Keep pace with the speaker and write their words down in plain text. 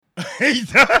He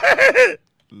died.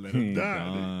 Let him He's die.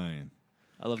 dying.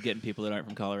 I love getting people that aren't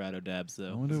from Colorado dabs,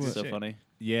 though. I wonder It's what- so Shit. funny.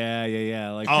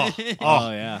 Yeah. Like, Oh,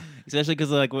 oh yeah. Especially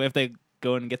because like if they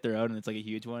go and get their own and it's like a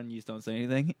huge one, you just don't say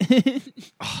anything.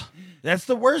 That's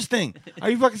the worst thing. Are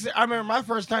you fucking? I remember my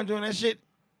first time doing that shit.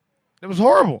 It was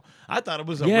horrible. I thought it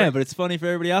was a yeah, but it's funny for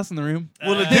everybody else in the room.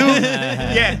 well, the dude.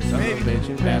 Yeah, Son of a bitch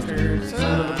and bastard.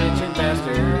 Son of a bitch and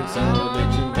bastard. Son of a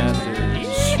bitch and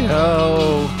bastard.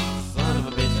 Oh, Son of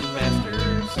a bitch and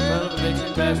bastard. Son of a bitch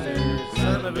and bastard.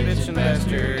 Son of a bitch and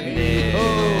bastard.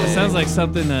 It sounds like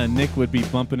something Nick would be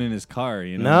bumping in his car.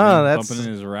 You know, No, that's- bumping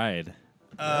in his ride.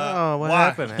 Oh, what why?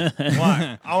 happened?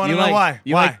 Why? I want to You know like, why.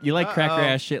 You Why? like cracker Uh-oh.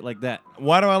 ass shit like that.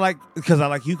 Why do I like? Because I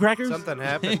like you crackers. Something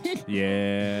happened.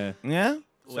 Yeah. Yeah.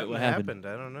 Something what happened?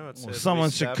 I don't know. It Well, said someone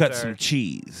we should stopped cut our- some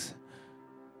cheese.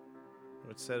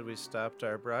 It said we stopped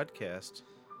our broadcast.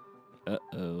 oh.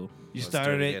 You Let's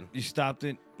started do it it. again. You stopped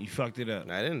it. You fucked it up.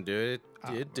 I didn't do it.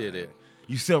 It did it.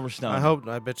 You Silverstone.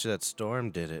 I bet you that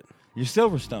storm did it. You're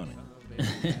Silverstoning.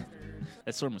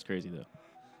 That storm was crazy though.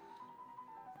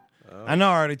 Oh. I know.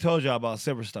 I already told y'all about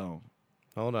Silverstone.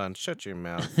 Hold on. Shut your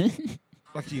mouth.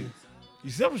 Fuck you. You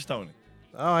Silverstoning.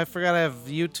 Oh, I forgot I have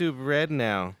YouTube Red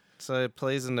now. So it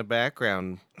plays in the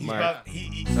background. Mark.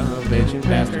 Son of a bitch and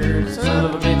bastard. Son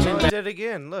of a bitch Oh, and I did it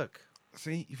again. Look.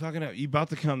 See, you fucking up. You about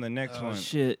to come the next Oh one.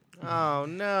 shit. Oh,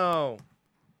 no.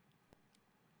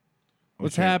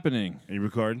 What's Okay. happening? Are you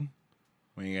recording?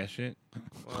 We ain't got shit.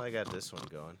 Well, I got this one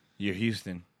going. You're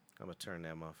Houston. I'm going to turn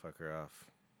that motherfucker off.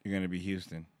 You're gonna be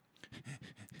Houston.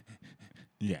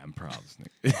 Yeah, I'm proud,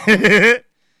 Nick.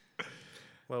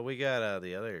 Well, we got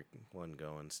the other one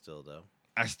going still, though.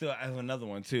 I have another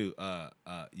one too.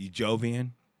 You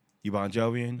Jovian? You Bon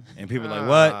Jovian? And people are like,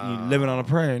 what? You living on a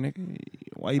prayer, nigga?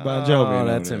 Why you Bon Jovian? Oh,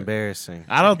 over that's there? embarrassing.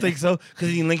 I don't think so,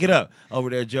 because you can link it up. Over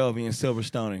there, Jovian,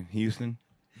 Silverstone in Houston.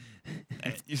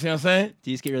 You see what I'm saying?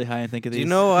 Do you just get really high and think of Do these? you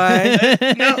know why?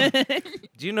 No.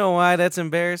 Do you know why that's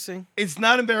embarrassing? It's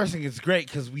not embarrassing. It's great,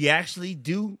 because we actually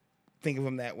do think of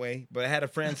them that way. But I had a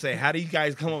friend say, how do you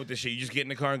guys come up with this shit? You just get in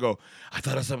the car and go, I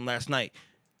thought of something last night.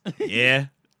 Yeah.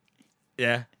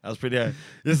 Yeah, that was pretty good.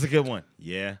 This is a good one.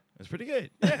 Yeah, that's pretty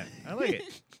good. Yeah, I like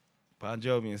it. Bon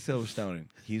Jovi and Silverstone in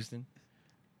Houston.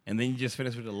 And then you just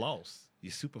finish with the loss.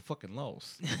 You super fucking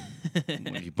lost.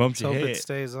 When you bumped Let's your hope head. it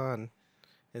stays on.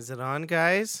 Is it on,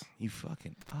 guys? You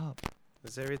fucking up.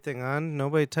 Is everything on?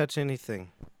 Nobody touch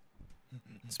anything.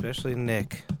 Especially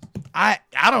Nick. I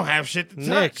don't have shit to touch.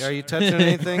 Nick, are you touching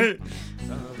anything?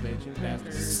 Son of a bitch and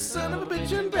bastard. Son of a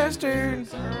bitch and bastard.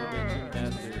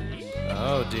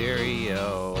 Oh, dearie,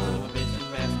 oh.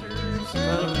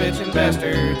 Son of a bitch and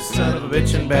bastard. Son of a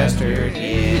bitch and bastard.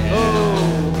 Yeah.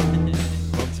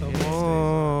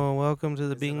 Oh, welcome to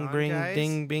the Bing on, Bring guys?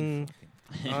 Ding Bing.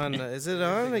 On, is it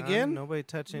on again? Nobody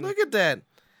touching. Look at that.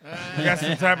 You got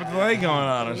some type of delay going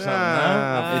on or something,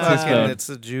 Nah, It's his fucking, phone. it's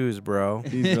the Jews, bro.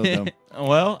 He's real dumb. no?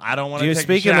 Well, I don't want Do to you take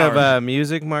speaking a shower. of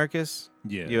music, Marcus?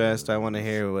 Yeah. You asked. I want to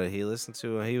hear what he listened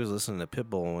to. He was listening to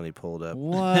Pitbull when he pulled up.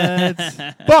 What?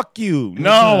 Fuck you.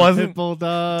 No, I wasn't. Pitbull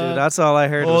dog. Dude, that's all I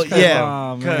heard. Well, was Pitbull. yeah.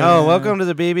 Oh, Cause- man. Oh, welcome to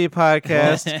the BB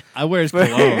podcast. I wear his For-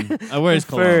 cologne. I wear his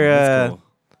for, cologne. That's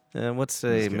cool. What's Just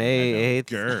today? kidding, May I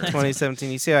 8th, know. Grr. 2017.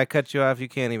 You see how I cut you off? You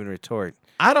can't even retort.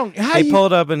 I don't. How He you,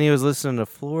 pulled up and he was listening to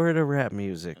Florida rap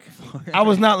music. I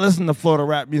was not listening to Florida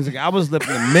rap music. I was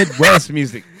listening to Midwest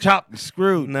music. Chopped and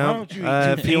screwed. Why No, don't you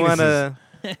eat if two you want penises? to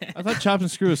I thought Chopped and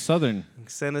Screw was Southern.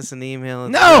 send us an email.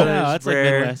 No! No, that's like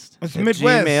Midwest. It's At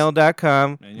Midwest.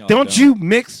 gmail.com. Man, y'all Don't dumb. you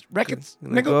mix records,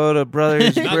 nigga? Go to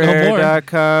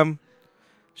brothersbrer.com.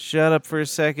 Shut up for a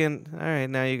second. All right,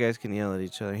 now you guys can yell at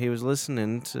each other. He was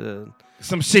listening to.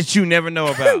 Some shit you never know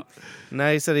about.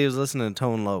 Now he said he was listening to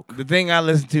Tone Loc. The thing I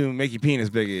listen to make your penis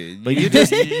bigger. But you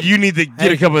just- you need to get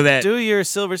Hey, a couple of that. Do your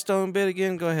Silverstone bit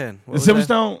again. Go ahead. What The was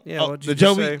that? Silverstone, Yeah, what'd the you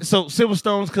just Joey. say? So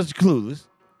Silverstone's because you're clueless.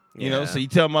 You know, Yeah. so you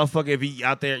tell a motherfucker if he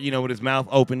out there, you know, with his mouth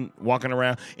open, walking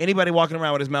around. Anybody walking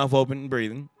around with his mouth open and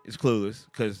breathing is clueless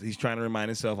because he's trying to remind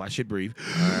himself, I should breathe.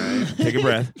 Take a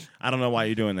breath. I don't know why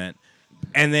you're doing that.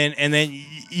 And then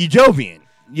you Jovian.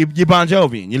 You Bon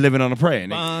Jovian. You're living on a prayer. Nigga.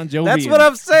 Bon Jovi. That's what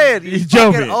I'm saying. You He's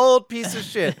fucking joking. old piece of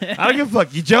shit. I don't give a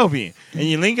fuck. You Jovian. And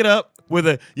you link it up with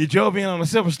you Jovian on a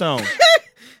Silverstone.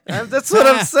 That's what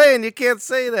I'm saying. You can't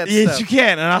say that Yes, stuff. you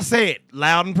can. And I'll say it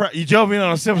loud and proud. You Jovian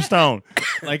on a Silverstone.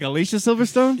 Like Alicia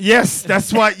Silverstone? Yes,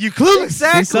 that's why you clueless.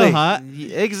 Exactly. She's so hot.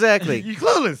 Exactly. You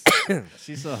clueless.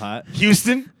 She's so hot.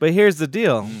 Houston. But here's the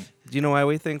deal. Do you know why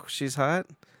we think she's hot?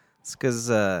 It's because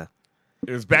It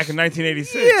was back in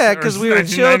 1986. yeah, or because we were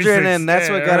children, 1996. and that's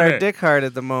what Yeah, got our right. dick hard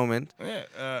at the moment. Yeah,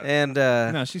 And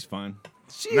No, she's fine.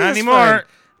 she not is anymore. fine.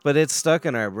 But it's stuck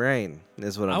in our brain,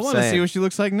 is what I I'm want to saying. see what she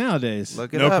looks like nowadays.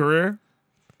 Look it No up. career.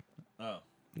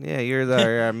 Yeah,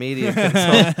 you're our media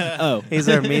consultant. Oh, He's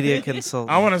our media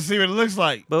consultant. I want to see what it looks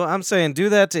like, But I'm saying, do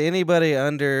that to anybody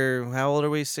under, how old are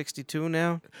we, 62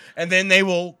 now? and then they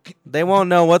will, They won't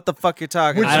know what the fuck you're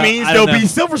talking which I about. don't- means I they'll don't be know.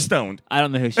 Silverstoned. I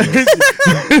don't know who she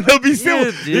is. They'll be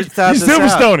silver. you thought You're this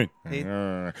out. Silverstoning. He-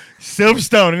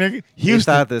 Silverstone, nigga. You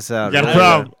Houston. thought this out. Got a right?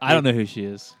 problem. I don't know who she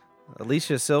is.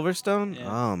 Alicia Silverstone? Yeah.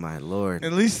 Oh, my Lord.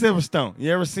 At least Silverstone.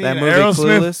 You ever seen That an movie,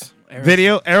 Aerosmith Clueless?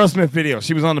 video? Aerosmith video.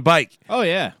 She was on the bike Oh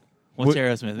yeah. What's With-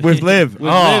 Aerosmith? with Liv. With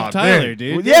oh, Liv Tyler, man.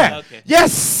 dude. Yeah. Okay.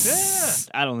 Yes.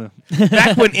 I don't know.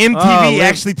 Back when MTV Oh, Liv.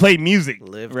 actually played music.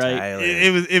 Liv Right. Tyler.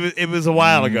 It was a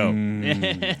while ago.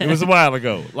 Mm. It was a while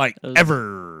ago. Like That was-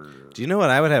 ever. Do you know what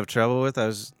I would have trouble with? I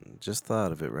was just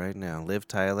thought of it right now. Liv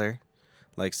Tyler.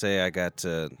 Like, say I got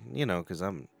to, because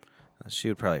she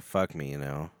would probably fuck me,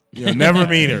 You'll never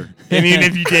meet her. And even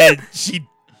if you did, she'd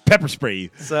pepper spray you.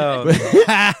 So,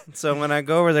 so when I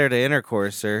go over there to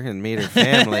intercourse her and meet her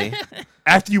family,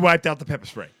 After you wiped out the pepper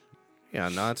spray. yeah,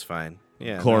 no, it's fine.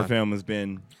 Yeah, no. Chloroform has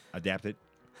been adapted.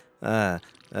 I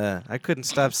couldn't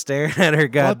stop staring at her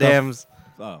goddamn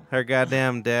Oh. her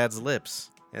goddamn dad's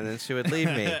lips, and then she would leave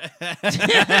me.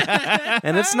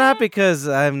 And it's not because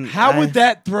I'm. How would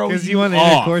that throw Because you you want to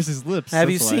off? intercourse his lips. Have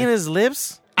you that's seen why. his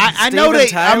lips? I know Steven they.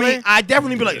 Tyler? I mean, I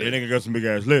definitely be like, that nigga got some big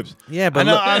ass lips. Yeah, I but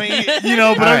know. look, I mean, but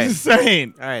All I'm right. just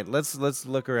saying. all right, let's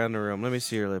look around the room. Let me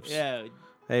see your lips. Yeah.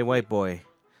 Hey, white boy.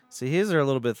 See, his are a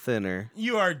little bit thinner.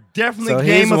 You are definitely So Game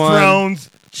here's of one. Thrones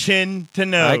chin to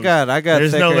nose. I got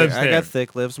There's thicker, no lips I there. got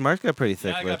thick lips. Mark's got pretty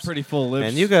thick Yeah, I got lips. pretty full lips.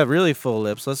 And you got really full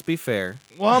lips. Let's be fair.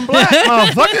 Well, I'm black,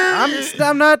 motherfucker.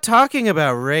 I'm not talking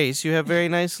about race. You have very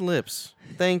nice lips.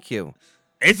 Thank you.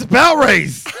 It's about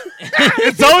race.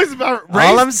 It's always about race.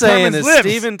 All I'm saying is lips.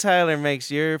 Steven Tyler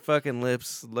makes your fucking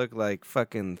lips look like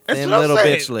fucking That's thin what I'm little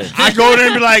saying. bitch lips. I go there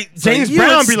and be like, So James you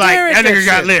Brown would be like, stare at that that nigga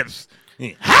got shit. lips.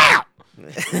 How?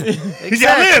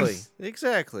 Exactly. lips.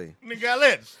 Exactly. Nigga got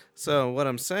lips. So what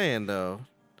I'm saying though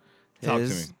Talk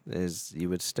to is you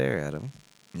would stare at him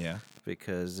Yeah.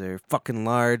 because they're fucking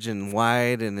large and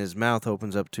wide, and his mouth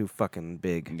opens up too fucking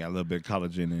big. Got a little bit of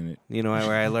collagen in it. You know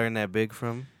where I learned that big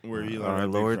from? Where you learn Our that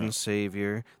big Lord from? and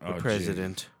Savior, the Oh,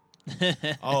 President.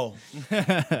 Oh,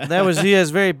 That was he has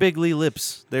very bigly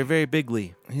lips. They're very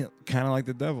bigly. kind of like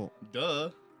the devil. Duh.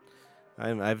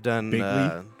 I've done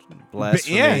Bigly?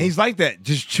 blasphemy. Yeah, he's like that.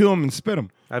 Just chew him and spit him.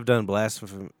 I've done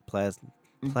plasmally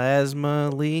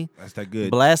That's that good.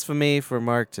 blasphemy for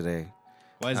Mark today.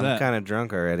 Why is I'm that? kind of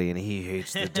drunk already, and he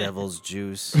hates the devil's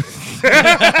juice. He hates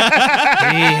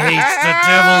the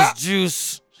devil's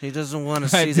juice. He doesn't want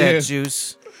to I see that do.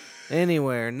 juice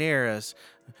anywhere near us.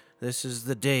 This is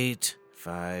the date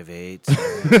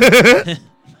 5/8.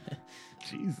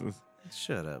 Jesus.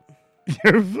 Shut up.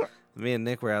 You're fu- Me and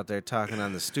Nick were out there talking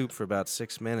on the stoop for about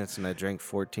 6 minutes, and I drank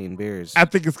 14 beers. I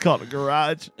think it's called a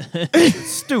garage.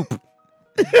 Stoop.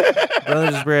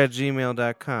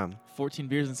 brothersbread@gmail.com. 14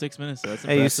 beers in 6 minutes. So that's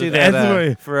Hey, you impressive. see that That's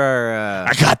way- for our?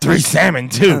 I got 3 salmon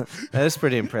too. That is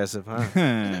pretty impressive,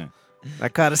 huh? I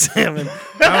caught a salmon.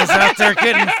 I was out there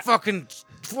getting fucking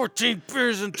 14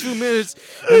 beers in 2 minutes,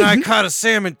 and I caught a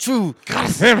salmon too. Got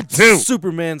a salmon too.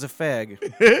 Superman's a fag.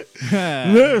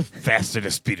 Faster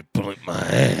than speed of bullet my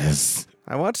ass.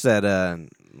 I watched that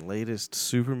latest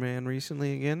Superman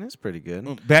recently again. It's pretty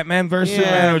good. Batman versus Yeah.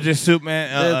 Superman or just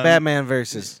Superman? The Batman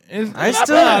versus. It's I not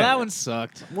still- Oh, bad. that one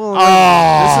sucked. Well,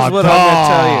 Oh, this is what I'm gonna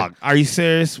tell you. Are you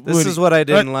serious? This is what I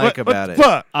didn't like about it.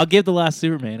 Fuck? I'll give the last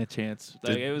Superman a chance.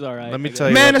 Like, it was all right. let me I tell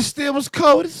guess. you Man what- of Steel was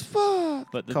cold as fuck.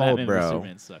 But the Cold, Batman vs bro.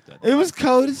 Superman sucked. I think. It was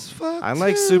cold as fuck. I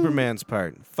like too. Superman's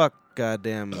part. Fuck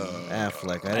goddamn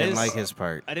Affleck. I didn't just- like his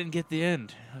part. I didn't get the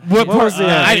end. What What was the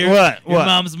end? What? Your What?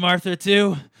 mom's Martha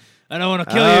too. I don't want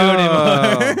to kill Oh. you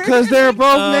anymore. Because they're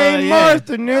both named yeah.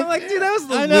 Martha, nigga. I'm like, dude, that was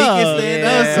the I know, weakest thing. yeah.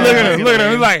 That was so Look at him. fucking Look at him.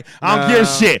 lame. He's like, I don't No. give a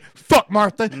shit. Fuck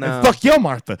Martha No. and fuck your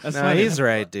Martha. That's No, funny. he's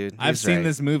right, dude. I've He's seen right.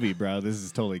 this movie, bro. This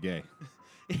is totally gay.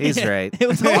 He's right. It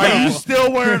was Are you horrible. still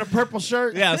wearing a purple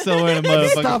shirt? Yeah, I'm still wearing a motherfucking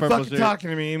Stop purple fucking shirt. talking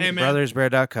to me. Hey, man.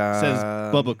 Brothersbread.com. Says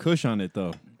Bubba Kush on it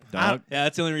though. Dog. Yeah,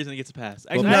 that's the only reason it gets a pass.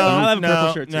 Actually, No, I have a no,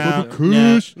 purple shirt too. no. so- Bubba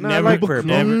Kush. No, I Never- like purple.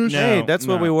 never- Hey, no, that's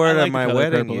what no. we wore I at like my the color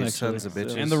wedding, purple, you actually. sons of So-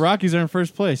 bitches. And the Rockies are in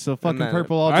first place, so fucking that-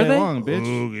 purple all Are day they? long, bitch.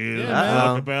 Ooh, yeah, Uh-oh.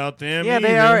 talk about them. Yeah,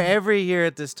 they either. are every year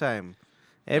at this time.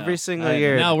 Every single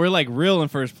year. Now we're like real in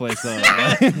first place though.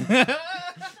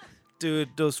 Dude,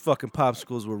 those fucking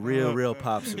popsicles were real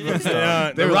popsicles. dog.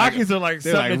 Yeah, They the were like- Rockies are like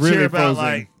they're something like to cheer really about,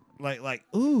 frozen. like,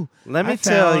 ooh. Let me I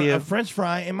tell found you. a French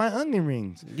fry in my onion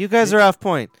rings. You guys are off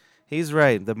point. He's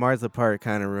right. The Martha part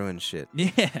kind of ruined shit.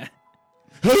 Yeah.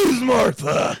 Who's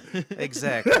Martha?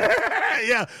 Exactly.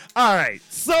 Yeah. All right.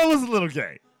 So it was a little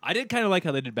gay. I did kind of like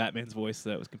how they did Batman's voice, so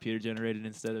that was computer generated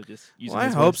instead of just using. Well, I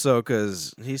his hope voice. so,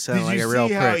 because he Did sounded like you a real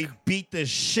see how prick. he beat the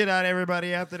shit out of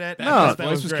everybody after that? No, That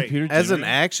voice was great. computer As an generated.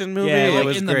 action movie, Yeah, it like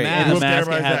was in the great. mask. The Whooped mask it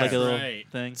everybody's had like a little Right.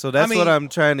 thing. So that's I mean, what I'm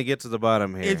trying to get to the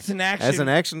bottom here. It's an action. As an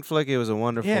action flick, it was a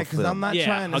wonderful Yeah, because film. I'm not Yeah,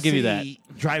 trying to I'll give you that.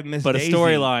 Driving Miss But a Daisy.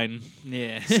 storyline,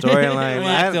 yeah. Storyline,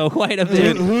 Lacked I- quite a Who-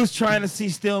 bit. Who's trying to see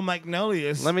Steel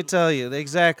Magnolias? Let me tell you,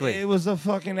 exactly. It was a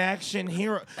fucking action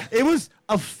hero. It was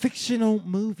a fictional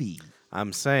movie.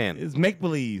 I'm saying. It's make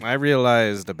believe. I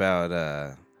realized about,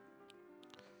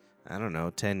 I don't know,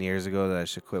 10 years ago that I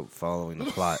should quit following the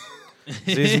plot.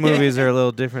 These movies are a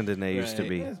little different than they used to Right.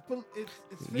 be. It's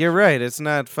You're right. It's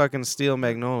not fucking Steel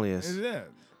Magnolias. Yeah.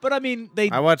 But I mean, they.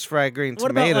 I watched Fried Green What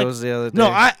about, Tomatoes the other day. No,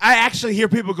 I actually hear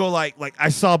people go like I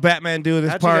saw Batman do this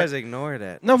How'd you part. guys ignore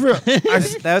that? No, for real.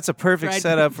 That's a perfect Fried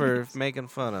setup for making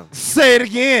fun of. Say it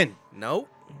again. Nope.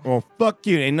 Well, fuck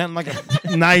you. Ain't nothing like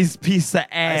a nice piece of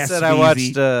ass. I said I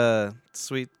Weezy. watched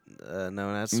Sweet. No,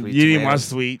 not Sweet. You didn't watch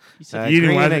Tomatoes. Sweet. Uh, You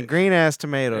didn't green, watch it. green ass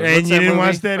tomatoes. And What's you that didn't movie?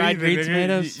 watch that Fried either. green nigga.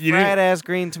 tomatoes? You Fried didn't, ass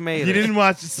green tomatoes. you didn't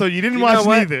watch. So you didn't You watch know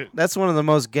what? neither. That's one of the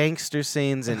most gangster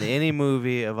scenes in any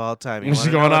movie of all time. You When she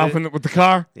wanna know going what off it- with the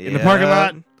car in the Yeah. parking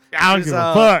lot. I don't She's give a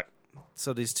all- fuck.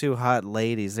 So these two hot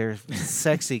ladies, they're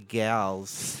sexy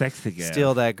gals, Sexy guy.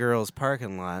 steal that girl's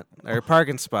parking lot or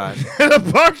parking spot.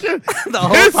 the parking. The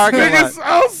whole This parking nigga's lot.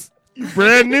 house. You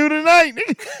brand new tonight,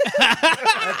 nigga.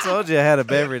 I told you I had a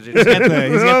beverage. He's got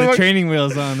the training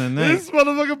wheels on the night. This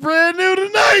motherfucker brand new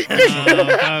tonight.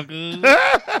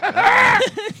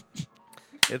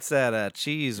 It's that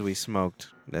cheese we smoked.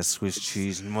 That Swiss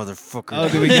cheese, motherfucker. Oh,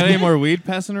 do we got any more weed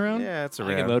passing around? Yeah, it's I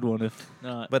can around. load one if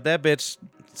not. But that bitch.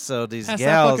 So these Pass that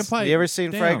gals. fucking pipe. You ever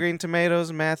seen Fried Damn. Green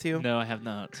Tomatoes, Matthew? No, I have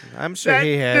not. I'm sure That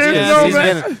he dude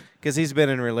has. knows Because he's been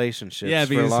in relationships Yeah,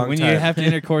 for a because long when time. you have to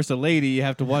intercourse a lady, you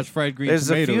have to watch fried green There's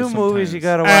a tomatoes. few movies you sometimes.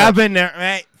 gotta watch. I've been there,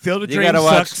 right? Field of You Dreams gotta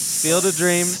watch sucks. Field of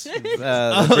Dreams,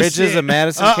 Oh, The Bridges shit. of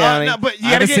Madison County. No, but you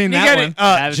I gotta haven't get, seen you that gotta, one.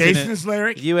 I haven't seen Jason's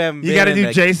lyric. You haven't. You been gotta in do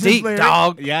the Jason's deep, lyric.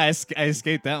 dog. Yeah, I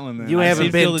escaped that one. Then. You I've haven't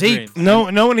seen been Field of deep.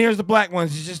 Dreams. No one hears the black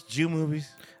ones. It's just Jew movies.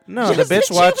 No, the bitch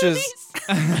watches.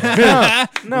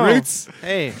 no. Roots.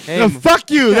 Hey, No, fuck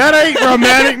you. That ain't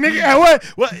romantic, nigga.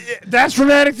 What? That's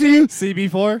romantic to you?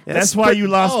 CB4. That's why you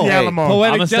lost Oh, the hey, Alamo.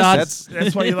 poetic Amistad. justice.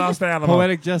 That's why you lost the Alamo.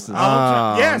 Poetic justice.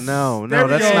 Oh, Yes. no, There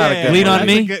we that's go. not a good Lean one. on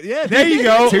me. Yeah, There you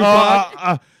go.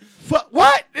 Tupac.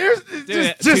 What? There's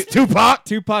just Tupac.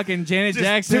 Tupac and Janet Just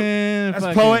Jackson. That's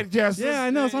fucking- poetic justice. Yeah, I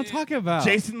know. That's what I'm talking about.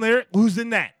 Jason Lyric. Who's in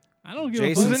that? I don't give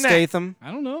Jason a fuck. in that? Statham.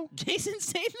 I don't know. Jason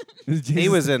Statham. He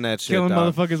was in that shit. killing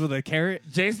dog. motherfuckers with a carrot.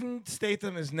 Jason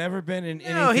Statham has never been in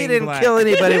anything. No, he didn't black. kill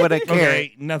anybody with a carrot.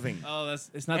 Okay, nothing. Oh,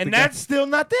 it's not. And that's still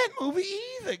not that movie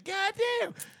either.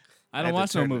 Goddamn. I had don't to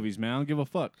watch no turn it. movies, man. I don't give a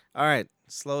fuck. All right,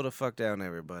 slow the fuck down,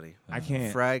 everybody. I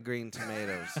can't. Fried green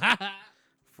tomatoes.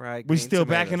 Fried We green still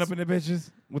tomatoes. backing up in the bitches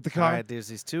with the All car. right, there's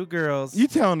these two girls. You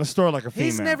telling the story like a female.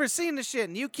 He's never seen the shit,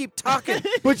 and you keep talking.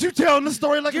 But you telling the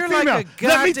story like You're a like female. a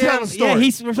Let me goddamn- tell the story. Yeah,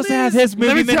 we're supposed to have his movie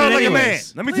Let me tell it minute like a man.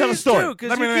 anyways. Let me tell the Please story. do, 'cause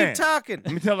Let me you man. keep talking.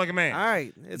 Let me tell it like a man. All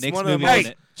right, it's Nick's one of the movie most.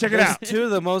 minute. Check it There's out. two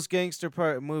of the most gangster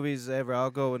movies ever.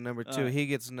 I'll go with number two. He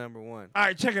gets number one. All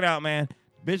right, check it out, man.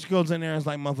 Bitch goes in there and is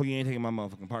like, motherfucker, you ain't taking my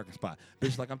motherfucking parking spot.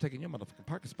 Bitch like, I'm taking your motherfucking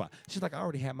parking spot. She's like, I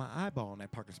already had my eyeball on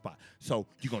that parking spot. So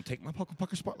you gonna take my fucking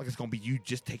parking spot? Like it's gonna be you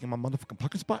just taking my motherfucking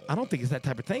parking spot? I don't think it's that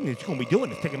type of thing that you're gonna be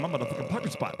doing is taking my motherfucking parking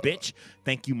spot, bitch.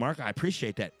 Thank you, Mark. I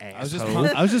appreciate that, asshole.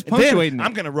 I was just And then punctuating.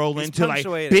 I'm gonna roll He's into like,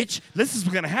 punctuating. bitch, this is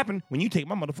what's gonna happen when you take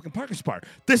my motherfucking parking spot.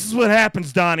 This is what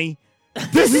happens, Donnie.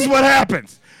 This is what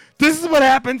happens. This is what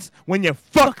happens when you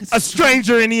fuck a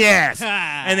stranger in the ass.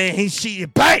 And then she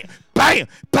bam, bam,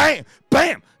 bam,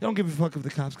 bam. I don't give a fuck if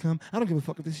the cops come. I don't give a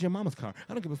fuck if this is your mama's car.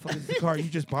 I don't give a fuck if it's the car you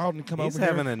just borrowed and come He's over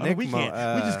here having a on the Nick weekend.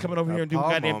 We just coming over a here and doing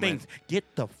Paul goddamn moment. things.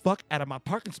 Get the fuck out of my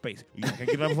parking space. You think I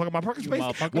get out of the fuck of my parking space?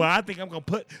 motherfucker. Well, I think I'm gonna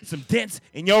put some dents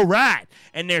in your ride.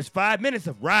 And there's 5 minutes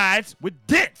of rides with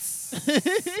dents.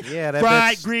 Yeah, that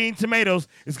Fried bitch- green tomatoes.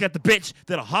 It's got the bitch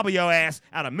that'll hobble your ass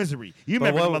out of misery. You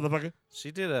But remember what- the motherfucker?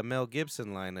 She did a Mel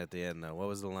Gibson line at the end, though. What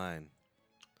was the line?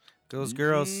 Those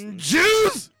girls.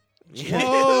 Jews. Yeah.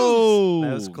 Whoa.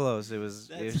 That was close. It was.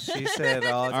 She said,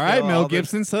 All right, Mel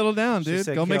Gibson, settle down, dude.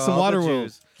 Go make some water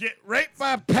world. Get raped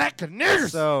by a pack of niggers.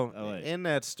 So Oh, wait. in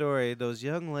that story, those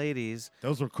young ladies,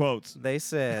 Those were quotes. they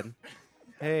said,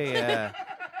 "Hey,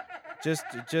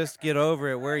 just get over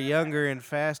it. We're younger and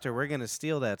faster. We're gonna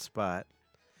steal that spot."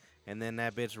 And then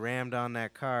that bitch rammed on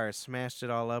that car, smashed it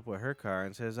all up with her car,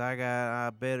 and says, "I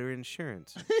got better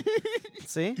insurance."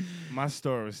 See? My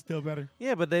story was still better.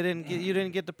 Yeah, but they didn't get. You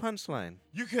didn't get the punchline.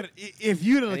 You could, if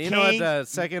you'd have And you know what the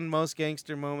second most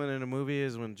gangster moment in a movie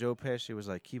is when Joe Pesci was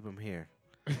like, "Keep him here."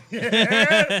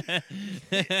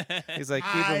 He's like,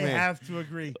 "Keep I him here. have to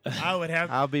agree. I would have.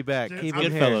 I'll be back. Just- Keep I'm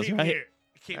him gonna here." Goodfellas, Keep right? here.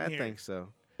 Keep I here. think so.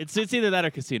 It's either that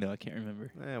or Casino. I can't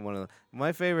remember. One of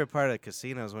my favorite part of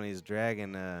Casino is when he's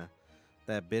dragging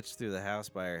that bitch through the house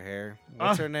by her hair.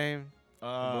 What's her name? The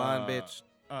blonde bitch.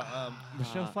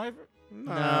 Michelle Pfeiffer.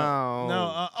 No.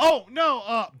 No. No.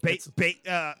 No.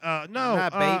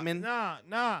 Not Bateman.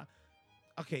 Nah.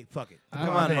 Okay, fuck it. Come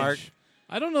on, Mark.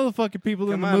 I don't know the fucking people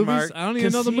in Come the on, movies. Mark. I don't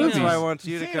even know the Casino. That's movies. why I want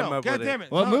you to come up God with damn it.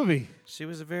 it. What No. movie? She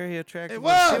was a very attractive. It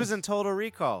one. She was. was in Total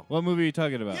Recall. What movie are you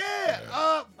talking about? Yeah.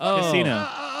 Oh. Casino.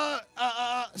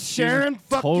 Sharon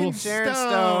fucking Sharon Stone.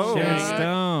 Stone. Sharon Yeah.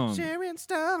 Stone. Sharon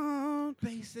Stone.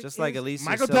 Basic Just like is- Alicia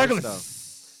Michael Silverstone.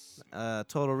 Douglas.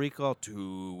 Total Recall.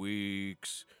 2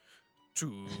 weeks.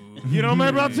 2. You don't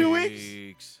remember about 2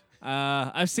 weeks?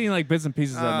 I've seen like bits and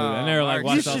pieces of that movie. I Oh, never like Mark, You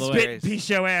watched all should the spit- way. spit and piece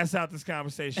your ass out this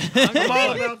conversation. I'm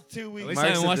all about 2 At weeks. least I Mark's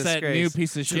haven't a watched that new disgrace.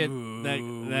 piece of shit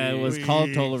that was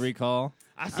called Total Recall.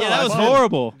 I saw Yeah, that was one.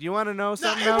 horrible. You want to know No,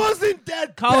 something? it else? wasn't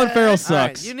that Colin bad. Farrell All right,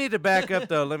 sucks. you need to back up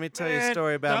though. Let me tell you a Man,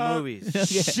 story about dog. movies.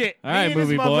 Shit. All right, Me and this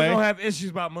movie boy. motherfucker gonna have issues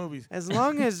about movies. As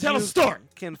long as Tell a you story.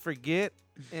 can forget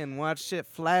and watch shit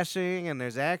flashing and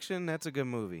there's action, that's a good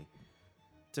movie.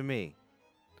 To me.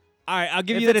 All right, I'll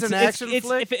give If you that. it's an action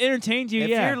flick, if it entertains you, if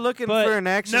yeah. you're looking but for an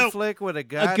action Nope. flick with a a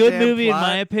goddamn good movie, plot, in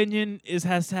my opinion,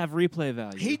 has to have replay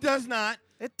value. He does not.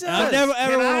 it I does. never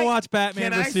ever Can want I- to watch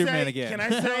Batman Can I vs Superman say? again. Can I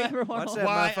say Ever wanna Watch that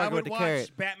why I motherfucker would with the watch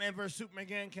carrot. Batman vs Superman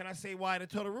again? Can I say why the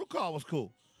Total Recall was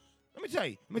cool? Let me tell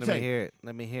you. Let me hear it.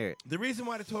 Let me hear it. The reason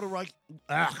why the Total Reichel.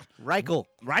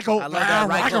 Recall I love that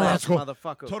Reichel ass cool.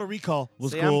 motherfucker. Total Recall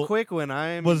was See, cool. I'm quick when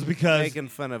I'm Was because- making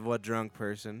fun of a drunk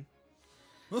person.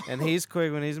 And he's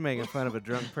quick when he's making fun of a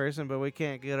drunk person, but we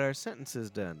can't get our sentences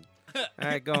done. All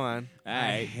right, go on.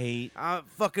 I hate.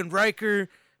 Fucking Riker,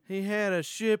 he had a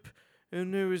ship,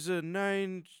 and there was a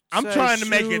 9. I'm trying to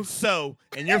make it so,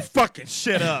 and you're fucking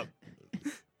shit up.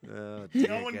 Oh,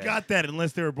 No one got that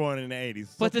unless they were born in the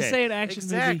 80s. But to Okay. say an action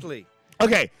movie, Exactly.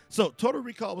 Okay, so Total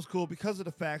Recall was cool because of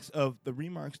the facts of the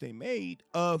remarks they made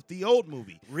of the old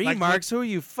movie. Like, Remarks? Who are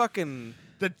you fucking?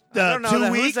 the I don't know 2 that.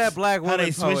 Who's weeks. that black how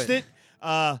they woman switched poet? it.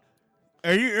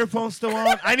 Are your earphones still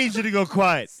on? I need you to go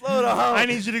quiet. Slow down. I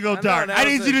need you to go I know, dark. that I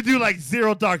was need you to do like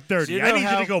 0 dark 30. Do you I know need you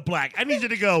how- to go black. I need you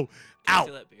to go out.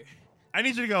 Feel that beer. I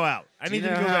need you to go out. I Do need you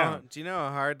you to know go how? down. Do you know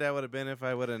how hard that would have been if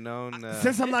I would have known?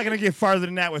 Since I'm not going to get farther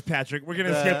than that with Patrick, we're going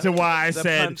to The- skip to why I the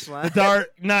said punchline. The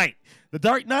Dark Knight. The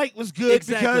Dark Knight was good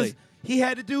Exactly. because he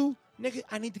had to do, nigga,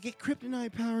 I need to get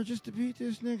kryptonite power just to beat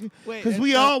this nigga. Wait, Because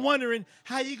we that's not- all wondering,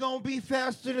 how you going to be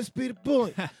faster than the speed of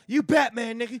bullet? You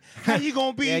Batman, nigga. How you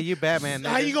going to be? Yeah, you Batman,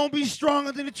 How nigga. you going to be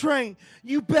stronger than the train?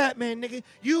 You Batman, nigga.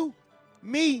 You,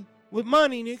 me, with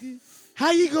money, nigga.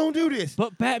 How you going to do this?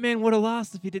 But Batman would have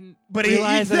lost if he didn't But realize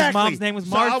that his exactly. mom's name was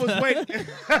So Martha. I was waiting.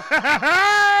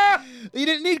 He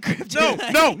didn't need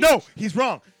kryptonite. No, he's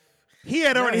wrong. He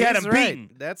had already had him beaten.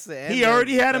 That's the end. He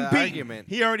already of had him the beaten. Argument.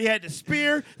 He already had the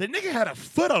spear. The nigga had a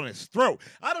foot on his throat.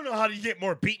 I don't know how you get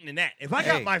more beaten than that. If I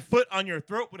got Hey. my foot on your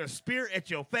throat with a spear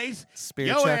at your face, Spear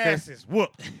your chucker. ass is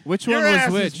whooped. Which Your one was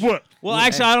ass which? is whooped. Well,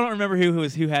 actually, I don't remember who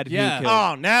had Yeah. who killed.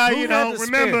 Oh, now Who you had don't the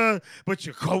spear? remember, but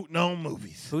you're quoting on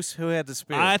movies. Who had the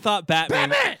spear? I thought Batman.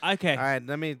 Batman! Okay, All right,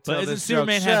 let me tell but isn't this joke.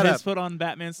 Superman Shut have up. his foot on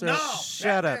Batman's throat? No.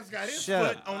 Shut up. Batman's got his Shut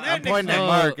foot up. on that I'm nigga's pointing at neck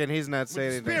Mark, and he's not with saying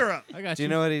the anything. spear up. I got Do you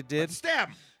know what he did? Stab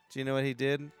him. Do you know what he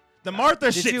did? The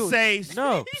Martha Did shit you- says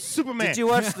No. Superman. Did you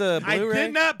watch the I Blu-ray?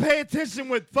 did not pay attention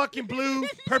what fucking blue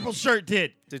purple shirt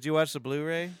did. Did you watch the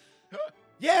Blu-ray?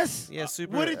 Yes. Yeah,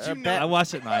 super. What did you know? I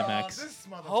watched it in Oh, IMAX. this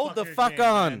Hold the motherfucker fuck again,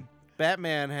 on. man.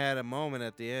 Batman had a moment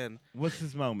at the end. What's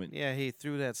his moment? Yeah, he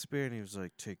threw that spear and he was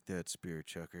like, "Take that spear,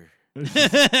 Chucker." Did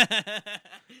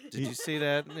you see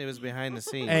that? It was behind the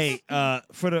scenes. Hey,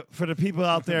 for the people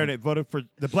out there that voted for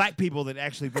the black people that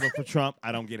actually voted for Trump,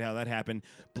 I don't get how that happened.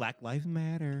 Black Lives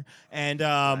Matter, and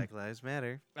Black Lives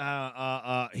Matter.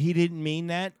 he didn't mean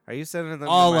that. Are you sending them?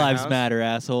 All to my lives house? matter,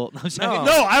 asshole. I'm joking. No.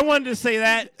 No, I wanted to say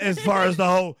that as far as the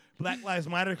whole Black Lives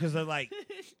Matter because they're like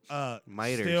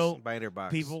Miters, still miter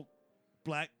box. people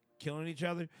black killing each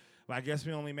other. But I guess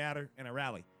we only matter in a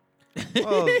rally.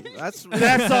 Well, that's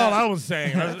That's all I was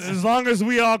saying. As long as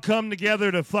we all come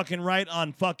together to fucking write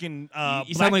on fucking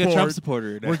You sound like a Trump blackboard,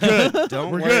 supporter. we're good.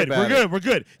 Don't We're worry good. about We're it. good. We're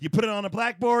good. You put it on a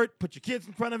blackboard, put your kids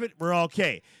in front of it, we're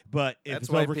okay. But if That's it's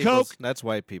white over people's. Coke, That's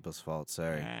white people's fault.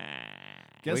 Sorry.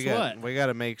 Guess what? We got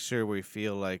to make sure we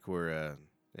feel like we're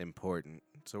important.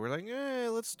 So we're like,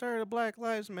 let's start a Black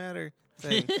Lives Matter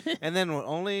thing. And then we'll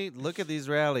only look at these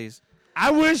rallies.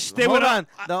 I wish they Hold would. on.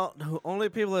 The only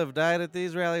people who have died at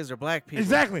these rallies are black people.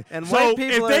 Exactly. And so white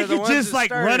people if they are the could ones just who like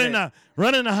started it.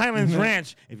 run in the Highlands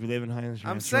Ranch. If you live in Highlands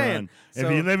Ranch, I'm saying, run. so-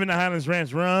 If you live in the Highlands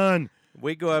Ranch, run.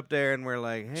 We go up there and we're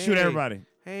like, hey, Shoot everybody.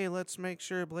 Hey, let's make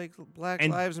sure Black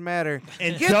And- Lives Matter.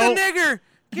 And Get don't- the nigger.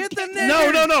 Get the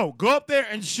nigger. No. Go up there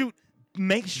and shoot.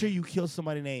 Make sure you kill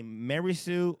somebody named Mary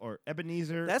Sue or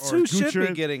Ebenezer. That's or who should be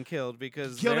Gutra, getting killed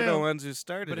because Kill they're the them. ones who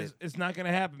started But it. it's not going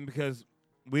to happen because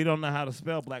we don't know how to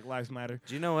spell Black Lives Matter.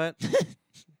 Do you know what?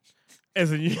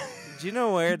 As a, Do you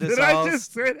know where this did all? I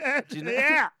just say that? Do you know-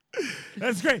 Yeah.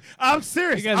 That's great. I'm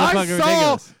serious. You guys are I fucking saw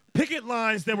ridiculous. picket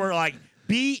lines that were like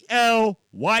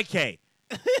BLYK.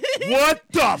 What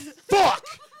the fuck?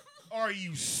 Are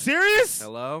you serious?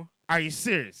 Hello? Are you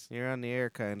serious? You're on the air,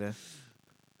 kinda.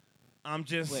 I'm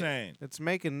just Wait. saying. It's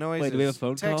making noises. do we have a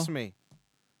phone Text call? me.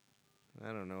 I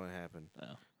don't know what happened. Oh.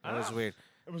 That was weird.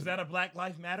 Was that a Black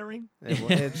Life Mattering? It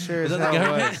sure as Is that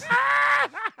hell the was.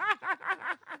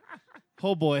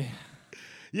 Oh boy.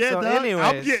 Yeah, So dog, I'm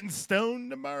anyways- getting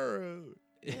stoned tomorrow.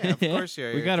 Yeah, of course you are.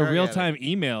 We You're got a drug real addict. time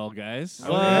email, guys.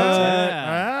 Oh,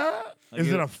 Yeah. Like Is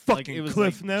it a like fucking it was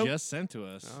cliff like note? just sent to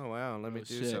us. Oh wow, let me Oh,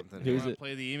 do shit. something. You Who's want to it?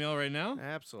 play the email right now?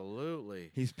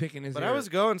 Absolutely. He's picking his But I was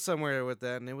going somewhere with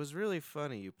that, and it was really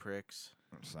funny, you pricks.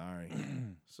 I'm sorry.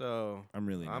 So I'm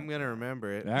really I'm not. gonna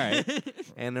remember it, All right.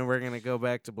 and then we're gonna go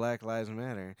back to Black Lives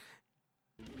Matter.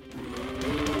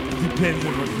 Depends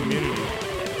on what community.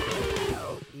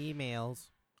 Emails.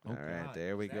 Oh, All right, God.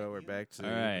 there we go. We're back to.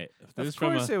 All right. Of This is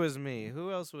from course, a it was me.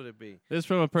 Who else would it be? this is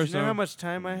from a Do you person. know how much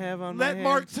time I have on my Let hands?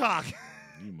 Mark talk.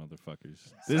 You motherfuckers.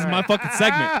 This is my fucking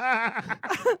segment.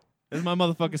 This is my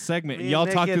motherfucking segment. Me and Y'all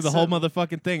Nick talk get through the whole some-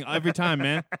 motherfucking thing every time,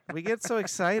 man. We get so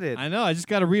excited. I know. I just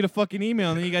got to read a fucking email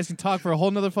and then you guys can talk for a whole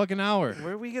nother fucking hour.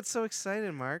 Where we get so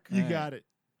excited, Mark? You got it.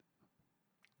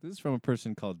 This is from a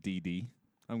person called DD.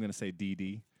 I'm going to say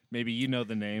DD. Maybe you know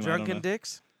the name. Drunken I don't know.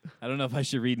 dicks. I don't know if I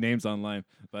should read names online,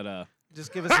 but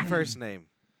Just give us a first name.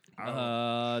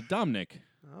 Dominic.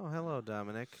 Oh, hello,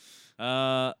 Dominic.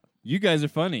 You guys are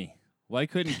funny. Why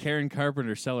couldn't Karen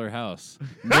Carpenter sell her house?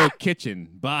 No kitchen.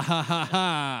 Bah ha ha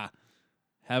ha.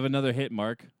 Have another hit,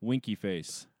 Mark. Winky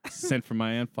face. Sent from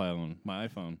my iPhone. My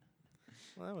iPhone.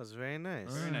 Well, that was very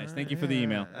nice. Very nice. Thank you for the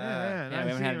email. Yeah, we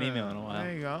haven't had an email in a while.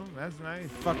 There you go. That's nice.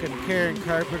 Fucking Karen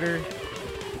Carpenter.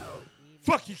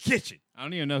 Fuck your kitchen. I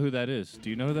don't even know who that is. Do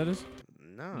you know who that is?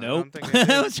 No, Nope. I don't think I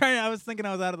do. I was thinking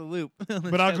I was out of the loop.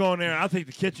 But I'll go in there and I'll take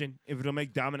the kitchen if it'll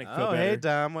make Dominic feel Oh, better. hey,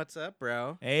 Dom. What's up,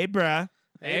 bro? Hey, bruh.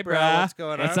 Hey, bro. What's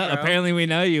going What's on, up? bro? Apparently we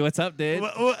know you. What's up, dude?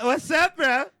 What's up,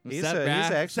 bruh? What's He's, up, he's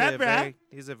brah? actually Sup, a brah? very,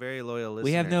 he's a very loyal listener.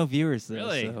 we have no viewers, though.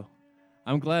 Really? So.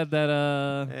 I'm glad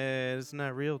that It's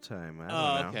not real time. I don't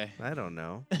Oh, know. okay. I don't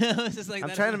know. It's just like, I'm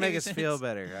that trying to doesn't make make us sense. feel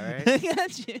better, all right?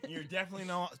 Gotcha. You're definitely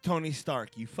not Tony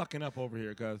Stark. You fucking up over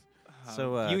here, cuz.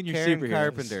 So, you and your Karen superheroes.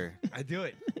 Carpenter. I do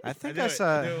it. I think do I it.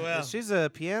 saw. I do it well. She's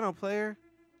a piano player.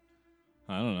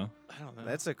 I don't know. I don't know.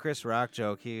 That's a Chris Rock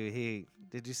joke. He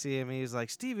did you see him? He was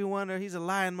like Stevie Wonder. He's a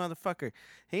lying motherfucker.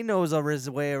 He knows over his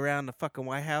way around the fucking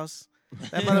White House.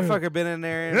 That motherfucker been in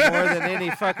there more than any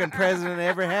fucking president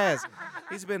ever has.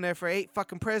 He's been there for 8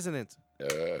 fucking presidents.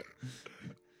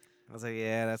 I was like,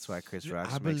 yeah, that's why Chris Rock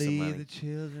makes some money.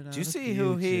 children. Did you see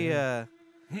who he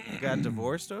got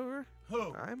divorced over?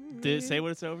 Who? Did it say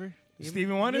what it's over?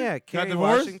 Stevie Wonder? Yeah, Got Kerry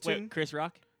divorced? Washington. Wait, Chris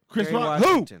Rock? Chris Kerry Rock? Who?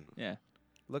 Washington. Yeah.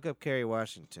 Look up Kerry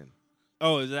Washington.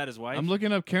 Oh, is that his wife? I'm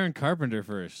looking up Karen Carpenter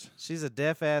first. She's a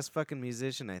deaf ass fucking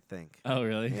musician, I think. Oh,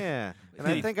 really? Yeah, and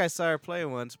I think I saw her play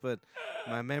once, but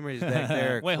my memories back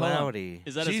there are Wait, hold on. cloudy.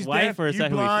 Is that She's his wife deaf, or is you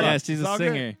that who he blind? Yeah, fucked? she's a Stalker?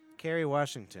 singer. Kerry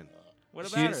Washington.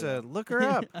 What about She's her? look her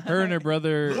up. Her and her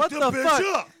brother. What Look the bitch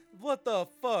fuck? up. What the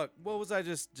fuck? What was I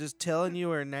just telling you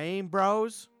her name,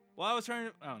 bros? Well, I was trying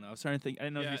to. I don't know. I was trying to think. I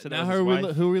didn't know if Yeah, you said now that was his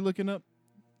wife. who are we looking up?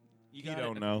 You got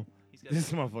don't it. know. He's got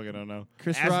This motherfucker don't know.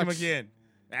 Chris Ask him Rock's- again.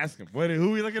 Ask him.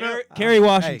 Who we looking up? Kerry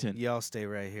Washington. Hey, y'all stay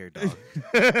right here, dog.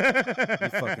 You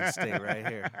fucking stay right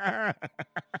here.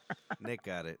 Nick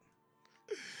got it.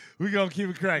 We gonna keep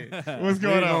it cracking. What's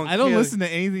going on? I don't Kill- listen to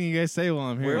anything you guys say while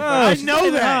I'm here. We're- I she's know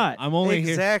not that. hot. I'm only here.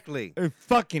 Exactly. A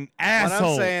fucking What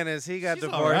asshole. I'm saying is he got She's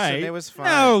divorced alright. and it was fine.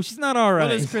 No, she's not all What right.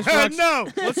 does Chris Oh, Rock's, no.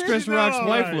 What's Chris No, Rock's all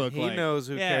wife right. look He like? knows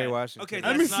who Yeah. Kerry Washington Okay, is.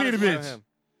 Let me that's see not the his bitch. wife. Him.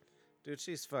 Dude,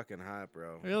 she's fucking hot,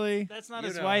 bro. Really? That's not You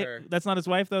his know wife. her. That's not his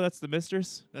wife though. That's the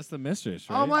mistress. That's the mistress,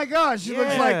 right? Oh my God, she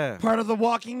looks Yeah. like part of The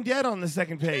Walking Dead on the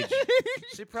second page.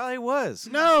 She probably was.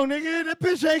 No, nigga, that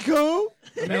bitch ain't cool.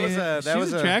 I That was mean, a- that she's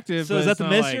was a- attractive. So but is that it's the not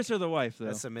mistress like- or the wife though?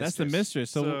 That's the mistress. That's the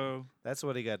mistress. So, So That's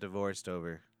what he got divorced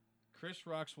over. Chris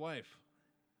Rock's wife.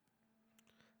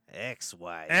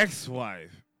 Ex-wife.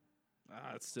 Ex-wife.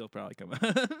 it's still probably coming.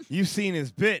 You've seen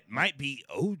his bit. Might be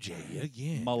OJ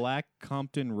again. Malak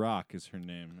Compton Rock is her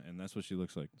name, and that's what she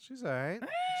looks like. She's all right.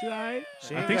 She's alright.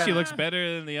 She I ain't think got- she looks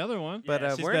better than the other one. But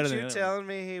Yeah, she's weren't better than you the other telling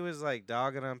me he was like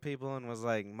dogging on people and was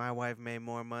like, my wife made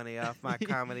more money off my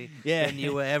comedy Yeah. than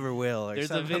you ever will, or There's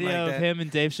a something video like of that? him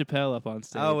and Dave Chappelle up on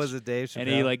stage. Oh, was it Dave Chappelle? And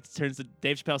he like turns to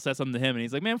Dave Chappelle says something to him, and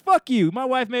he's like, "Man, fuck you! My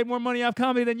wife made more money off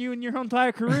comedy than you in your whole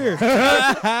entire career."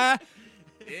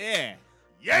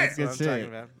 Yeah. That's Good what I'm shit. talking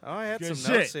about. Oh, I had Good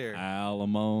some notes shit. here.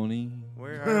 Alimony.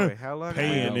 Where are we? How long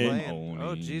Paying are we it. playing? Oh,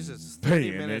 Alimony. Jesus. 30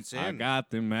 Paying it. minutes in. I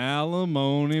got them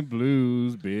alimony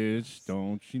blues, bitch.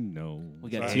 Don't you know?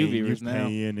 We got Paying two it, viewers now.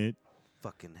 paying it.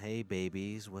 Fucking hey,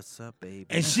 babies. What's up, baby?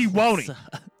 And she won't it.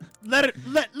 Let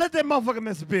that motherfucker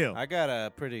miss a bill. I got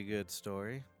a pretty good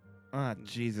story. Ah,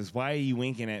 Jesus, why are you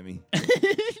winking at me?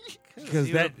 Because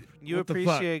you that- you what the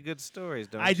fuck? appreciate good stories,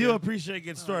 don't I you? do appreciate a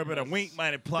good story, but a wink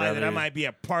might imply that I Brother- might be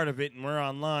a part of it, and we're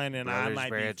online, and I might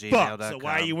be brothersbear@gmail.com. fucked. So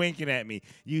why are you winking at me?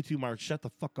 You two, Mark, shut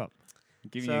the fuck up.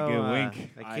 Give So, you a good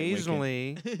wink.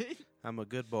 Occasionally, I'm a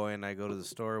good boy and I go to the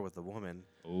store with a woman.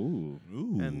 Ooh.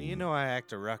 And you know I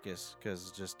act a ruckus because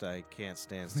just I can't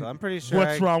stand still. I'm pretty sure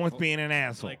What's I, wrong with being an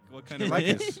asshole? Like what kind of Like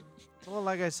ruckus? Well,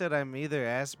 like I said, I'm either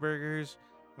Asperger's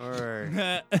or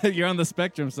You're on the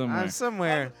spectrum somewhere. I'm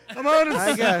somewhere. I'm on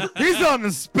I got- He's on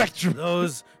the spectrum.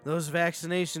 Those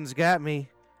vaccinations got me.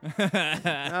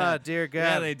 Oh, dear God.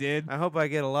 Yeah, they did. I hope I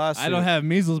get a lawsuit. I don't have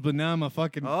measles, but now I'm a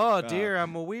fucking. Oh, dear,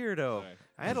 I'm a weirdo. Sorry.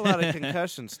 I had a lot of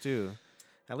concussions, too.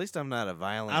 At least I'm not a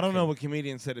violent. I don't know what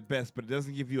comedian said it best, but it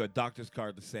doesn't give you a doctor's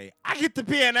card to say, I get to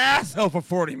be an asshole for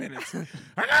 40 minutes.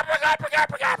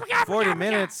 40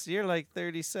 minutes? You're like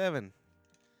 37.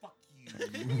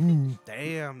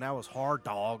 Damn, that was hard,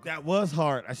 dog. That was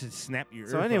hard. I should snap your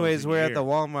So, earphones anyways, in we're your at the ear.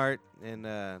 Walmart, and,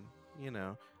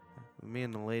 me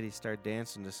and the lady start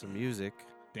dancing to some music.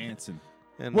 Dancing.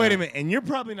 And, Wait a minute, and you're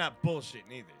probably not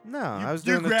bullshitting either. No, You, I was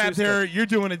you doing the grabbed two-step. her, you're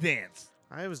doing a dance.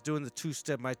 I was doing the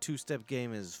two-step. My two-step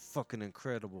game is fucking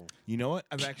incredible. You know what?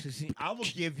 I've actually seen. I will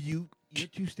give you your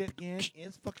two-step game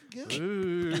is fucking good.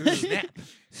 Ooh. snap,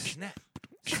 snap,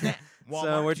 snap. So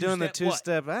Walmart we're doing the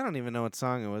two-step what? two-step. I don't even know what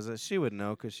song it was. She would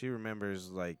know because she remembers,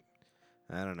 like,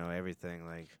 I don't know, everything.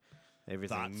 Like,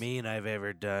 everything Thoughts? mean I've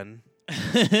ever done.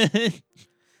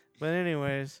 But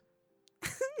anyways,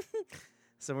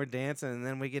 so we're dancing, and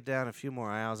then we get down a few more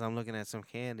aisles. I'm looking at some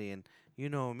candy, and you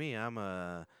know me, I'm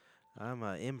a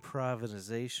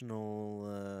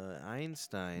improvisational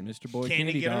Einstein. Mr. Boy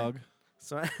Candy Candy getter? Dog.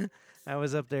 So I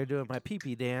was up there doing my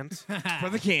pee-pee dance, For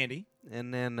the candy.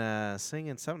 and then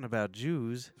singing something about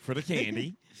Jews. For the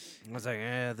candy. I was like,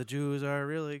 yeah, the Jews are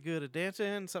really good at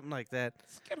dancing, something like that.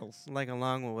 Skittles. Like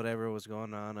along with whatever was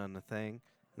going on the thing.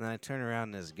 And then I turn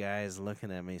around and this guy is looking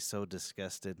at me so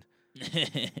disgusted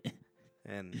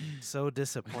and so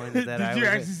disappointed that I Did you was.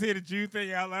 actually say the Jew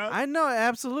thing out loud? I know,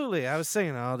 absolutely. I was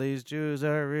singing, all these Jews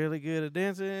are really good at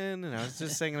dancing. And I was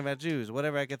just singing about Jews,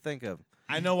 whatever I could think of.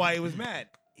 I know why he was mad.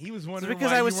 He was It's wondering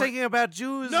because why I was you weren't- singing about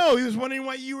Jews. No, he was wondering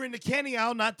why you were in the candy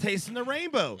aisle not tasting the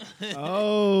rainbow.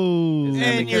 Oh. Is that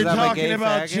And because you're I'm a talking gay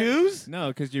about faggot? Jews? No,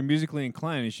 because you're musically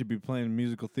inclined. You should be playing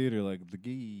musical theater like the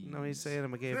geese. No, he's saying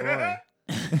I'm a gay boy.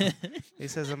 He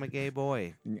says I'm a gay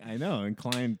boy. I know,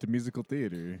 inclined to musical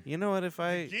theater. You know what? If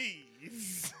I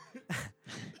Jeez.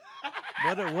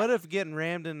 what if getting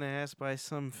rammed in the ass by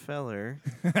some feller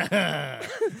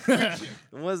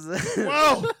was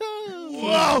Whoa!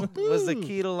 Whoa! was the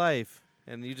key to life,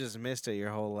 and you just missed it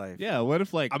your whole life? Yeah, what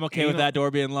if like I'm okay with anal- that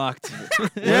door being locked.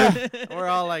 Yeah. We're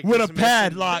all like With a just missing-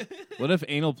 padlock. What if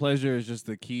anal pleasure is just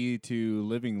the key to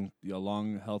living a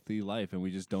long, healthy life, and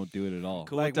we just don't do it at all?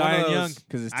 Cool, Like dying one of young. those,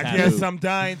 Because it's I taboo. guess I'm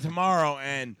dying tomorrow,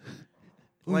 and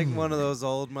like one of those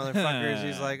old motherfuckers.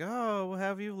 He's like, "Oh, well, how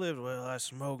have you lived?" Well, I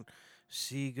smoked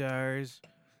cigars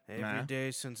every day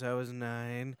Nah. since I was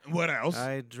 9. what else?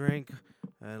 I drank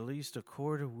at least a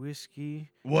quart of whiskey,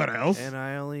 What else? and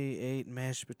I only ate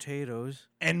mashed potatoes.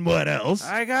 And what else?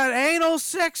 I got anal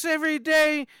sex every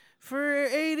day for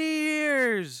 80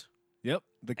 years. Yep.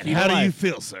 The And key how to do you life.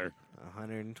 feel, sir?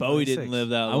 126. Bowie didn't live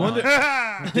that I long.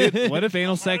 wonder- Dude, what if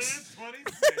anal sex?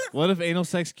 What if anal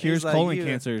sex cures like colon you.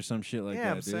 cancer or some shit like Yeah, that?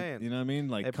 I'm dude? saying. You know what I mean?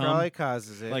 Like It cum, probably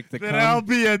causes it. like the Then I'll cum.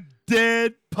 be a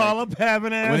dead polyp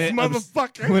having ass When it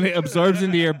motherfucker. when it absorbs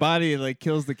into your body, it like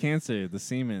kills the cancer, the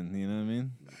semen. You know what I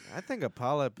mean? I think a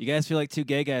polyp. You guys feel like two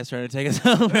gay guys trying to take us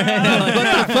home right now. Like,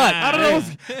 what the fuck? I don't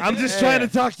know. I'm just trying to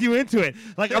talk you into it.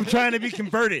 Like I'm trying to be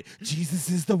converted. Jesus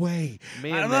is the way.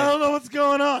 Me I and don't know what's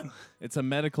going on. It's a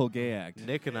medical gay act.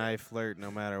 Nick and I flirt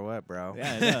no matter what, bro.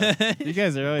 Yeah, I know. You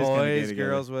guys are always kinda gay Boys, together.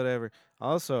 girls, whatever.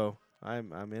 Also,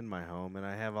 I'm in my home and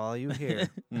I have all you here.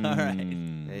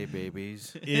 Mm. Hey,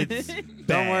 babies. It's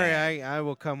Don't worry, I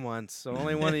will come once. So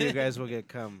only one of you guys will get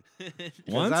come. 'Cause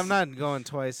Once? I'm not going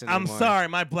twice anymore. I'm sorry,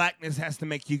 my blackness has to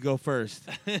make you go first.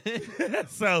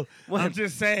 So I'm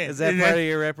just saying. Is that part of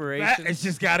your reparation? It's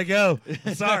just gotta go.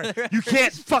 I'm sorry. You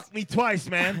can't fuck me twice,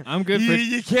 man. I'm good you, for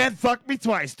you can't fuck me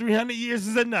twice. 300 years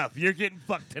is enough. You're getting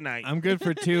fucked tonight. I'm good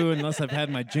for 2 unless I've had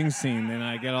my ginseng, then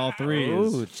I get all 3.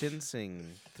 Ooh, ginseng.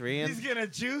 3 He's and gonna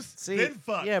juice, See, then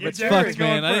fuck. yeah, You're but definitely Fuck,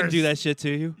 going man. I didn't do first. that shit to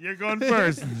you. You're going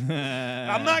first.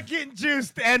 I'm not getting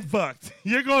juiced and fucked.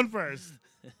 You're going first.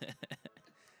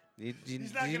 you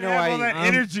He's not you gonna know have all why that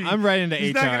energy. I'm right into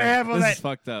He's HR. not gonna have all this that- is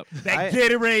fucked up. That I-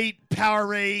 Gatorade,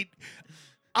 Powerade.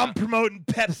 I'm promoting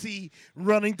Pepsi,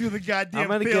 running through the goddamn I'm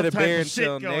gonna field get a type beer of shit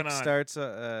until going Nick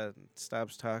on.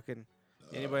 stops talking.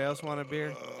 Anybody else want a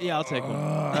beer? Yeah, I'll take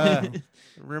one.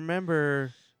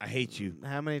 Remember I hate you.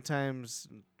 how many times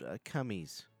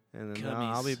cummies? And then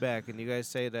I'll be Cummies. back, and you guys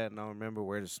say that, and I'll remember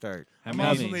where to start. How I'm many,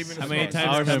 also leaving how as many well, so times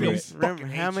I'll have remember you- it. Fucking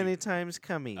How hate many you. times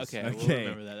cummies? Okay, Okay. we'll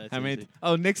remember that. That's How many? easy.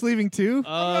 Oh, Nick's leaving too. I'm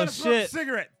Oh, gonna smoke a shit.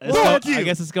 cigarette. It's Fuck go- you. I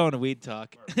guess it's going to weed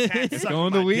talk. It's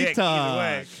going to weed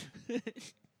talk.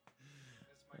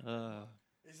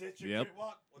 Is it your Yep. good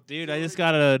walk? Dude, I just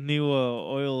got a new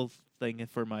oil thing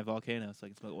for my volcano, so I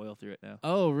can smoke oil through it now.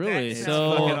 Oh, really? That's It's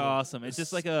fucking So awesome. It's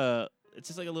just like a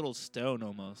little stone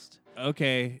almost.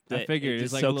 okay, I that figured it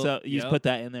it's just like soaks a little, up. You just yep. put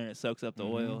that in there, and it soaks up the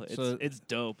Mhm. oil. So- It's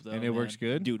dope though. and it works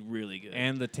man. good? dude. Really good.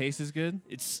 and the taste is good.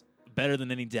 it's better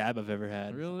than any dab I've ever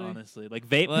had. Really? honestly, like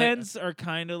vape Like- pens are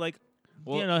kind of like.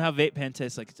 You know how vape pen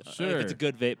tastes like? Sure. Like it's a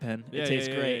good vape pen. Yeah, it tastes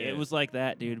yeah, great. yeah, yeah. It was like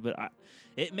that, dude. But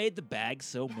it made the bag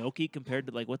so milky compared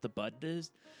to like what the bud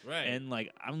does. Right. And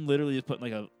like I'm literally just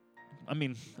putting like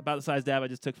about the size dab I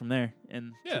just took from there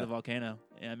and Yeah. to the volcano.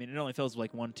 And, I mean, it only fills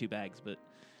like 1-2 bags, but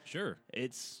sure.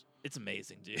 it's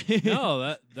amazing, dude.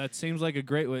 No, that seems like a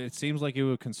great way. It seems like it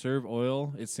would conserve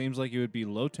oil. It seems like it would be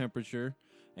low temperature,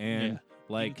 and Yeah. you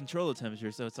like, can control the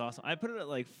temperature, so it's awesome. I put it at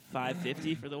like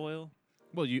 550 for the oil.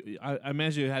 well, I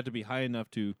imagine it had to be high enough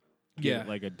to get Yeah.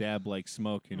 like a dab like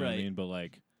smoke. You know what I Right. mean? But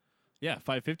like, yeah,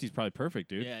 550 is probably perfect,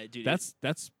 dude. Yeah, dude. That's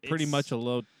pretty it's- much a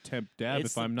low temp dab,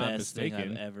 it's if I'm the not best thing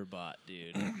mistaken. I've ever bought,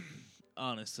 dude.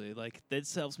 Honestly, like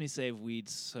this helps me save weed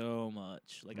so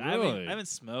much. Like Really? I haven't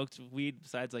smoked weed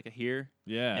besides like a here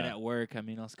Yeah, and at work. I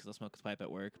mean, also because I smoke a pipe at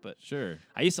work. But sure.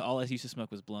 I used to smoke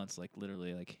was blunts. Like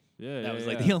literally, like Yeah, that yeah, was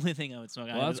like yeah. the only thing I would smoke.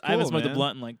 Well, that's I haven't cool, smoked man. a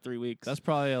blunt in like 3 weeks. That's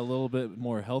probably a little bit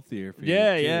more healthier for you.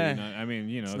 Yeah, too, yeah. You know? I mean,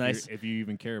 you know, It's if, nice. if you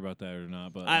even care about that or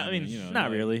not. But I mean, you know, not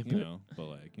like, really, You but- know, but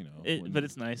like, you know, when- but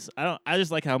it's nice. I just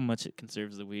like how much it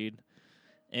conserves the weed.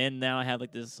 And now I have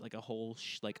like this like a whole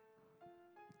like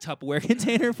Tupperware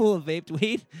container full of vaped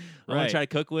weed. I want Right. to try to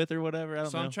cook with or whatever. I don't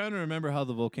So know. I'm trying to remember how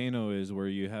the volcano is, where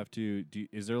you have to.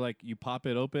 Is there like you pop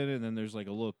it open and then there's like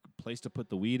a little place to put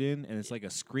the weed in, and it's like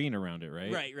a screen around it,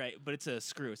 right? Right. But it's a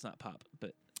screw. It's not pop.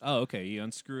 But Oh, okay. You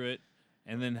unscrew it,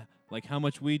 and then like how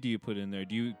much weed do you put in there?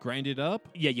 Do you grind it up?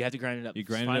 yeah, you have to grind it up. You as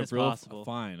grind fine it up as real possible.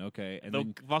 fine. Okay, and The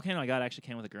then volcano I got actually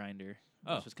came with a grinder,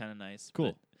 Oh. which was kind of nice.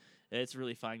 Cool. but It's a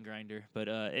really fine grinder, but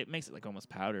it makes it like almost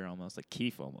powder, almost like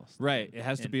keef, almost. right, it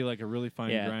has to And- be like a really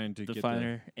fine yeah, grind to the get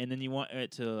finer, and then you want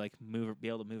it to like be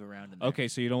able to move around in the. there. Okay,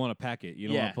 so you don't want to pack it. You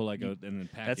don't want Yeah, to put like you- and then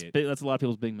pack That's it. that's a lot of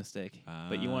people's big mistake.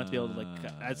 But you want it to be able to like.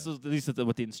 Ah. That's at least that's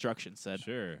what the instructions said.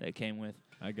 Sure, That it came with.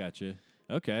 I got you.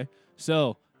 Okay,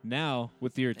 so now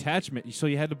with your attachment, so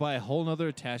you had to buy a whole nother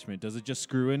attachment. Does it just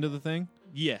screw into the thing?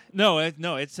 Yeah. No.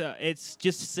 It's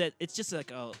just set. It's just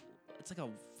like a. It's like a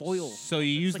foil. So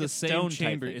you It's use like the a same stone type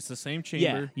chamber. thing. It's the same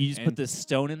Yeah. chamber. You just and- put the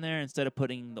stone in there instead of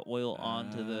putting the oil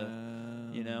onto the.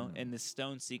 You know, and the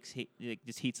stone seeks heat, it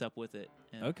just heats up with it.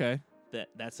 And okay,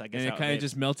 that's I guess. and it how kind of vapes.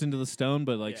 just melts into the stone,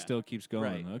 but like Yeah. still keeps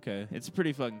going. Right. Okay, It's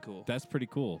pretty fucking cool. that's pretty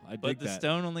cool. I But dig the that.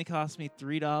 stone only cost me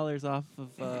 $3 off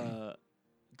of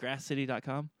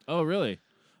grasscity.com. Oh, really?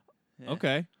 Yeah.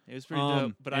 Okay. It was pretty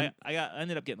dope. But and- I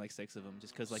ended up getting like 6 of them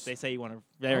just because like they say you want to.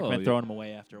 They recommend yeah. throwing them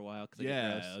away after a while because they get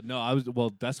Yeah. gross. No,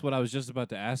 well, that's what I was just about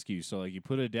to ask you. So like, you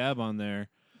put a dab on there,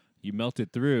 you melt it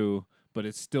through, but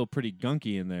it's still pretty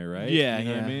gunky in there, right? Yeah, You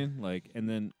know what I yeah. mean? Like, and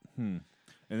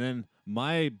then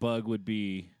my bug would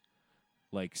be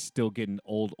like still getting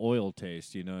old oil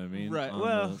taste. You know what I mean? Right. on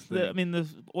Well, the thing. I mean, the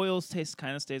oils taste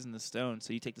kind of stays in the stone,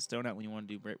 so you take the stone out when you want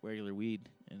to do regular weed,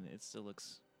 and it still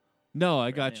looks. No, I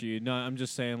Right, got yeah. you. No, I'm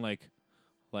just saying like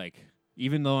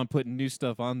even though I'm putting new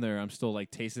stuff on there, I'm still like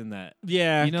tasting that.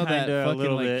 Yeah, You know that kinda fucking, a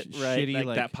little like, bit, right? shitty, Like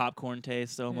like- that popcorn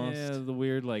taste almost. Yeah, the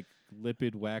weird like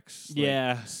lipid wax. like,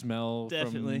 Yeah, smell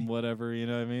definitely. from whatever. You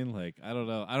know what I mean? Like I don't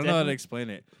know. I don't know how to Definitely. explain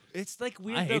it. It's like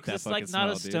weird I though, hate 'cause that it's like fucking not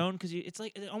a smell, dude. stone, because it's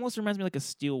like it almost reminds me like a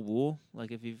steel wool,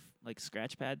 like if you've like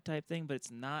scratch pad type thing, but it's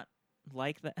not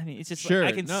like that. I mean, it's just Sure,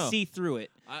 like I can no. see through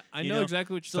it. I You know know?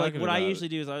 exactly what you're So like talking what about. I usually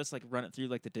do is I just like run it through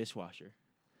like the dishwasher.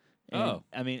 And, Oh.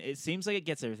 I mean, it seems like it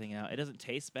gets everything out. It doesn't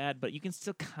taste bad, but you can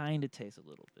still kind of taste a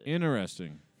little bit.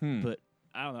 Interesting. But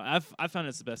I don't know. I found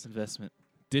it's the best investment.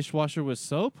 Dishwasher with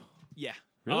soap? Yeah.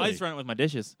 Really? I just run it with my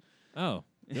dishes. Oh,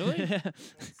 really?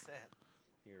 What's that?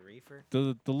 Your reefer?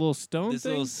 the little stone This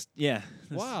thing? little yeah.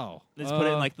 Wow. Let's put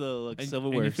it in like the and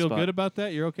silverware. you feel spot. good about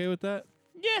that? You're okay with that?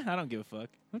 Yeah, I don't give a fuck.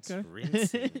 Okay.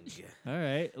 It's rinsing. All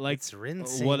right. Like It's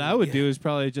rinsing. what I would do is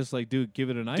probably just like give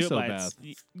it an Do it ISO by bath.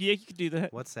 yeah, you could do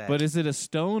that. What's that? But is it a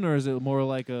stone or is it more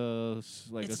like It's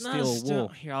a not steel stone. wool?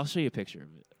 Here, I'll show you a picture of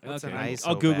it. What's Okay. an ISO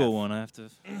I'll Google bath? one. I have to.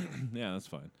 Yeah, that's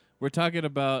fine. We're talking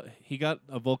about he got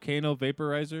a volcano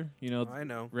vaporizer. You know, I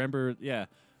know. remember? Yeah,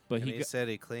 but And he he got, said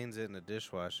he cleans it in a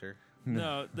dishwasher.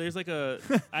 No, there's like a.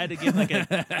 I had to get like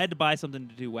a. I had to buy something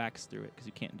to do wax through it because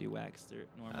you can't do wax through it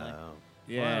normally. Oh.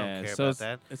 yeah. Well, I don't care so about it's,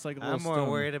 that. it's like a little I'm more stone.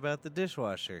 worried about the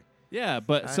dishwasher. Yeah,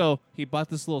 but I- so he bought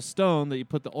this little stone that you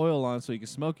put the oil on so you can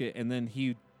smoke it, and then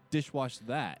he dishwashed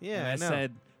that. Yeah, and I know.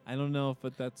 said, I don't know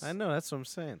if that's I know, that's what I'm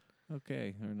saying.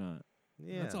 okay or not.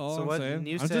 Yeah. That's all so I'm what, saying. and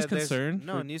you I'm just said there's- concerned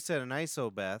No, for- and you said an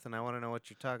ISO bath, and I want to know what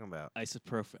you're talking about.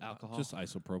 Isopropyl alcohol. Just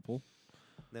isopropyl.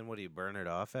 Then what do you burn it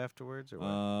off afterwards, or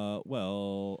what?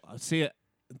 Well,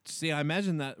 see, I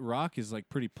imagine that rock is like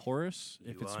pretty porous.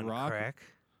 If You it's on rock, crack?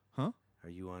 Huh? Are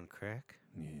you on crack?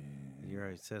 yeah. You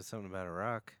already said something about a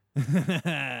rock.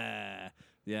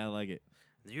 Yeah, I like it.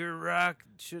 Your rock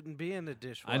shouldn't be in the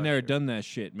dishwasher. I never done that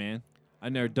shit, man. I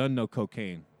never done no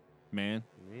cocaine, man.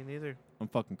 Me neither. I'm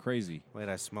fucking crazy. Wait,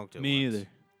 I smoked it. Me once. either.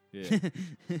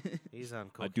 Yeah. He's on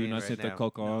cocaine I do not right sniff now. the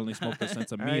coca. I only smoke the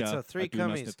sense of All right, Mia. so 3 I do not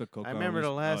cummies. sniff the coca. I remember the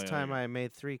only last yeah, time yeah. I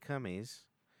made 3 cummies,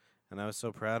 and I was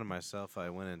so proud of myself. I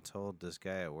went and told this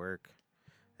guy at work,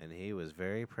 and he was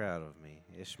very proud of me.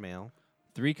 Ishmael.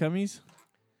 3 cummies.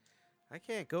 I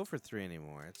can't go for 3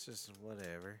 anymore. It's just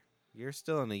whatever. You're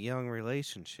still in a young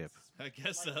relationship. I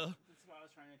guess so. That's what I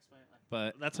was trying to explain.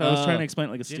 But That's how I was trying to explain,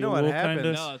 it, like a do you steel know what wool kind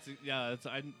happens? of. no, it's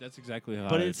that's exactly how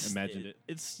But I it's imagined it.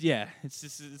 It's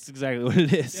it's exactly what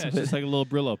it is. Yeah, it's just like a little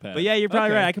Brillo pad. But yeah, you're probably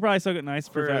Okay. right. I could probably soak it nice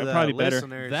for the probably better.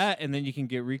 listeners, That, and then you can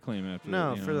get reclaim after.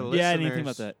 No, that, you for know? the Yeah, I didn't even think about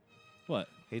listeners- that. What?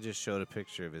 he just showed a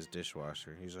picture of his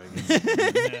dishwasher. He's like,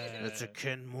 it's a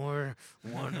Kenmore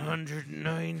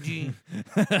 190.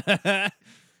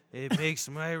 It makes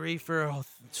my reefer all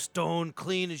stone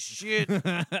clean as shit.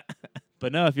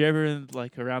 But no, if you're ever in,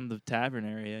 like around the tavern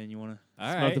area and you want to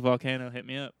All smoke right. the volcano, hit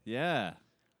me up. Yeah.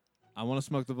 I want to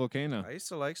smoke the volcano. I used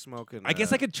to like smoking. I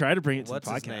guess I could try to bring it to the what's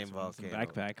his podcast name, once in the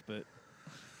Volcano? backpack, but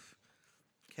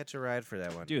catch a ride for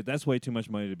that one. Dude, that's way too much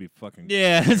money to be fucking.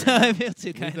 yeah, that's how I feel too.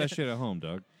 Leave Kind that of. shit at home,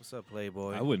 dog. What's up,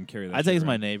 Playboy? I wouldn't carry that. I shit take it to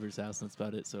my around. neighbor's house, and that's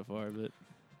about it so far. But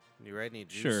You write any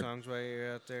Jew Sure. songs while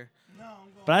you're out there?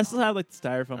 I still have like the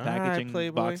styrofoam All right, packaging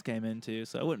Playboy. box came in too,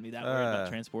 so I wouldn't be that worried about Uh,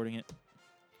 transporting it.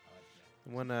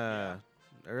 When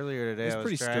earlier today It's I was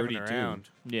pretty driving sturdy, too. around.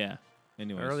 Yeah.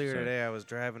 Anyways, Earlier sorry. today I was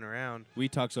driving around, We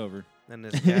talks over. and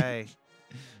this guy.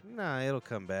 Nah, it'll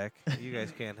come back. You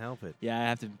guys can't help it. Yeah, I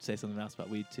have to say something else about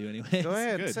weed too. Anyway, Go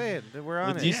ahead, good. say it. We're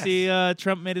on Did it. you see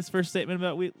Trump made his first statement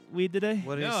about weed today?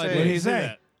 What did he No, I say? didn't he see say?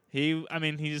 that.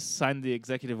 He just signed the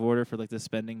executive order for like the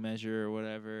spending measure or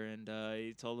whatever, and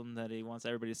he told them that he wants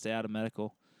everybody to stay out of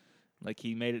medical. Like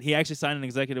he actually signed an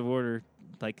executive order,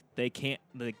 like they can't,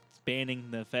 like banning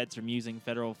the feds from using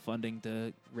federal funding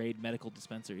to raid medical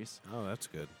dispensaries. Oh, that's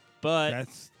good. But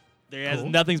That's there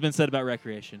nothing's been said about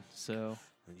recreation, so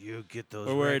You get those.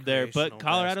 we're worried there. But recreational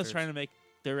Colorado's bastards. trying to make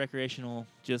their recreational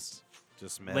just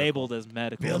just medical. labeled as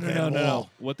medical. Build it on the wall.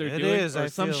 What they're It doing is, or I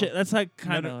some feel. shit. That's like No,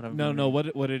 kind no, of what I'm no, no.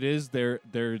 wondering. What it is? They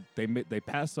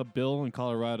passed a bill in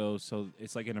Colorado, so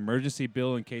it's like an emergency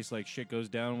bill in case like shit goes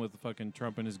down with fucking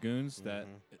Trump and his goons. That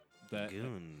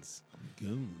Goons.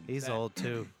 goon. He's That- old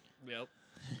too. Yep.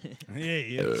 Yeah,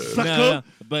 yeah. No, no,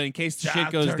 but in case the shit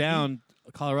Job goes turkey. down,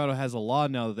 Colorado has a law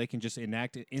now that they can just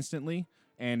enact it instantly,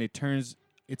 and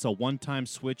it's a one-time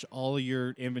switch. All of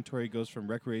your inventory goes from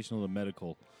recreational to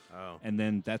medical, Oh. and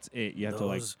then that's it. You have to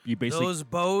like Those- you basically. Those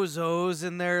bozos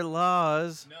and their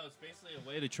laws. No, it's basically a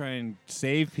way to try and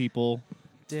save people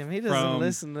Damn, he doesn't From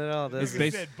listen at all, does his he? He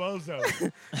base- said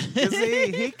bozo.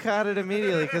 'Cause he caught it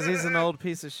immediately because he's an old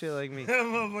piece of shit like me. That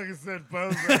motherfucker said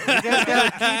bozo. You guys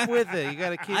gotta keep with it. You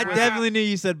gotta keep I with definitely knew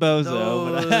you said bozo.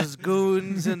 it. But Those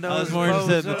goons and those I was more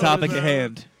interested in the bozos. topic at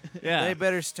hand. Yeah. They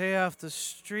better stay off the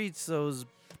streets, those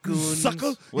goons. Sucker,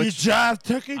 you Which jive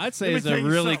turkey. I'd say Let me it's tell a you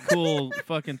really something. cool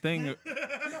fucking thing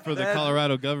for the That-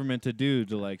 Colorado government to do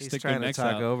to like He's stick their trying to necks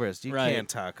talk out. over us. You Right. can't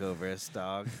talk over us,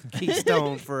 dog.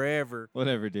 Keystone forever.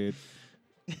 Whatever, dude.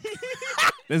 This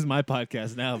is my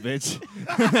podcast now, bitch.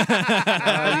 You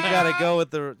gotta go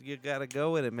with the. You gotta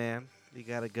go with it, man. You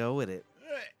gotta go with it.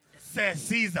 Says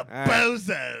he's a right.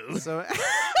 bozo. So.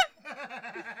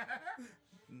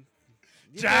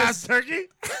 You Jive missed- turkey.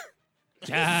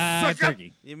 Ah, Sucker.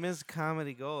 turkey. You missed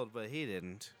Comedy Gold, but he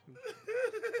didn't.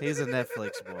 He's a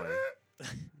Netflix boy.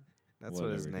 That's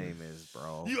what his Whatever, name is,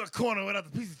 bro. You a corner without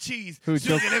the piece of cheese. Who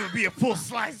so you choked- can never be a full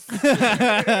slice. What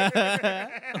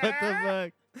the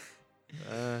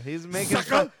fuck? He's making Sucker.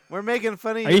 fun. We're making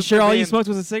fun of you. Are you sure for all you being- smoked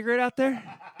was a cigarette out there?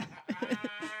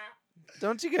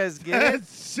 Don't you guys get That it?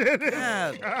 shit is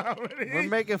God. comedy. We're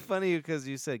making fun of you because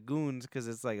you said goons because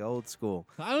it's like old school.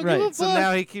 I don't Right. give a So fuck.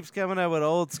 now he keeps coming up with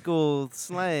old school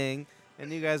slang,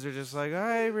 and you guys are just like,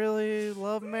 I really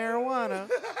love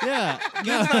marijuana. Yeah.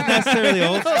 It's not necessarily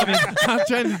old. I mean, I'm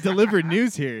trying to deliver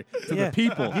news here to Yeah. the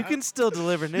people. You can still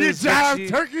deliver You news, but jive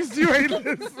turkeys, you ain't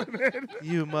listening.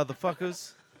 you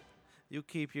motherfuckers. You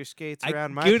keep your skates I,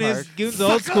 around my Goon's park.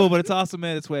 old school, but it's also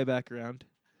made its way back around.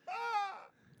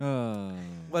 Oh.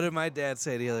 What did my dad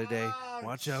say the other day?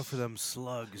 Watch out for them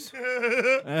slugs.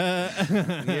 You're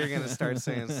You're gonna start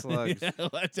saying slugs. Yeah,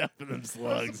 watch out for them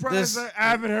slugs. Surprised This- I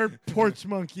haven't heard porch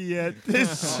monkey yet.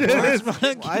 This shit Well, is.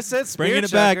 I said Bringing spirit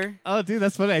it back. chucker. Oh, dude,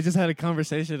 that's funny. I just had a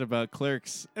conversation about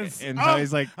Clerks and Oh, how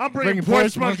he's like, I'm bringing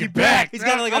Porch porch monkey back. He's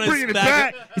got it like I'm on bringing his it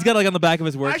back. back. He's got it like on the back of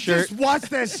his work I shirt. just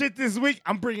watched that shit this week.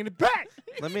 I'm bringing it back.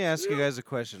 Let me ask you guys a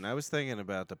question. I was thinking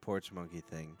about the porch monkey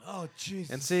thing. Oh,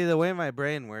 Jesus. And see, the way my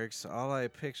brain works, all I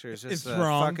picture is just It's a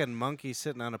wrong. fucking monkey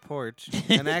sitting on a porch,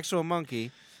 an actual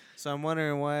monkey. So I'm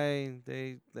wondering why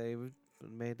they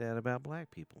made that about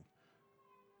black people.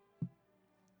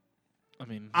 I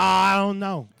mean, I don't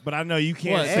know, but I know you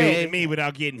can't What? say it Hey. to me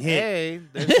without getting hit. Hey,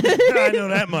 I know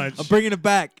that much. I'm bringing it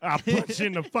back. I'll punch you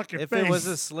in the fucking if face. it was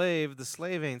a slave, the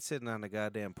slave ain't sitting on the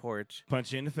goddamn porch.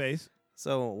 punch you in the face.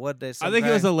 So what they? I think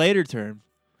it was a later term.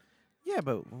 Yeah,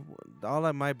 but all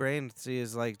that my brain see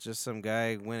is like just some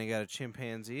guy when he got a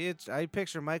chimpanzee. I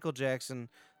picture Michael Jackson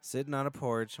sitting on a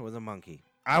porch with a monkey.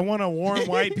 I want to warn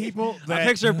white people that I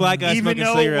picture a black guy even smoking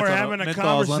though cigarettes we're on having a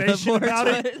menthols on the conversation porch. about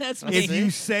it, That's if me.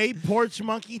 you say porch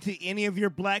monkey to any of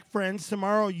your black friends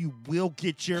tomorrow, you will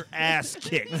get your ass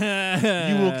kicked. You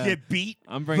will get beat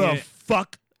I'm bringing the it.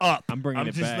 fuck up. I'm bringing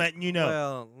it just back. letting you know.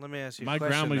 Well, let me ask you My a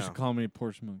question. grandma used to now. call me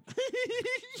Porch Monkey.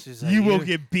 She's like, You will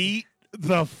get beat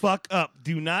the fuck up.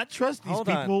 Do not trust these Hold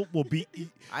on. people. Will beat.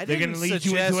 I They're didn't gonna lead you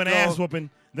suggest into an go- ass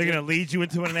whooping. They're gonna lead you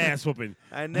into an ass whooping.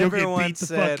 I You'll never get beat once the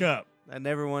said. fuck up. I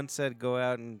never once said go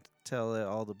out and tell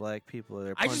all the black people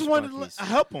they're I punch just wanted monkeys. to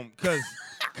help them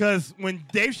because when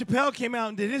Dave Chappelle came out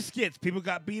and did his skits, people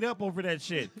got beat up over that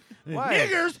shit. Why?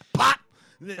 Niggers pop.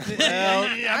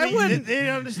 I mean, wouldn't- They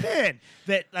didn't understand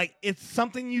that like it's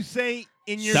something you say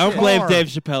in your Don't car. blame Dave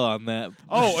Chappelle on that.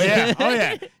 Oh yeah, oh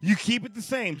yeah. You keep it the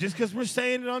same. Just because we're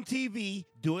saying it on TV,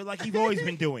 do it like you've always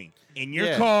been doing in your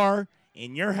Yeah. car,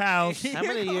 in your house. How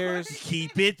many years?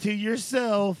 Keep it to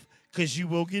yourself, because you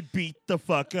will get beat the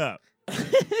fuck up.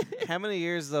 How many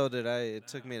years though did it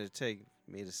took me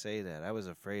to say that? I was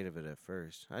afraid of it at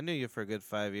first. I knew you for a good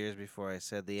 5 years before I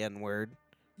said the N word.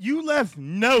 You left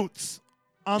notes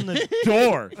on the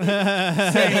door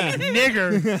saying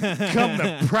nigger come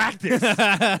to practice. Not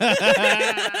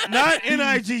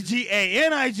N-I-G-G-A,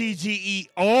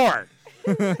 N-I-G-G-E-R.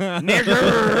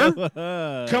 Nigger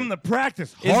come to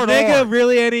practice. Is Hard nigga R.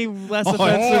 really any less Hard.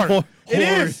 offensive? It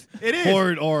is. It is.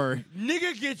 Horde or.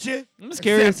 Nigga get you. I'm just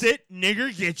curious. Accept it.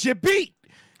 Nigger get you beat.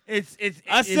 It's.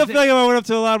 I still feel like if I went up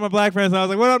to a lot of my black friends and I was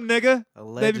like, "What up, nigga?"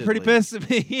 They'd be pretty Allegedly. pissed at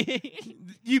me.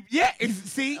 you. Yeah.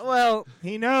 See, Well,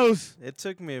 he knows. it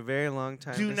took me a very long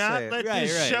time Do to not say it. let Right,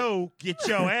 this right. show get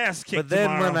your ass kicked But then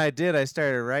tomorrow. when I did, I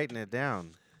started writing it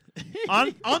down.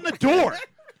 on the door,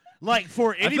 like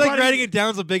for I anybody. feel like writing it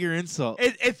down's a bigger insult.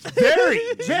 It's very,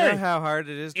 You know very. how hard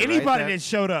it is to Anybody write that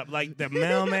showed up, like the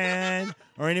mailman,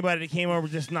 or anybody that came over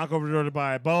to just knock over the door to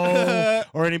buy a bowl,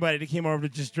 or anybody that came over to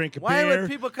just drink a Why beer, would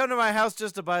people come to my house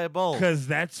just to buy a bowl? because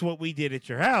that's what we did at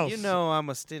your house. You know I'm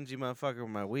a stingy motherfucker with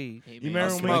my weed. You remember I'll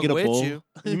when we smoke get a with bowl? you.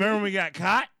 You remember when we got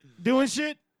caught doing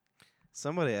shit?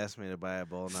 Somebody asked me to buy a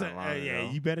bowl not long yeah, ago.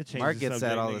 you better change Mark the gets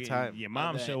that subject, all the nigga. time. Your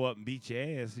mom bet. show up and beat your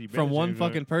ass. You better From one change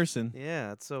fucking person.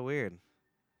 Yeah, it's so weird.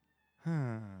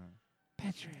 Huh.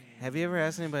 Patrick. Have you ever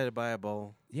asked anybody to buy a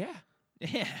bowl? Yeah.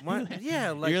 Yeah. What?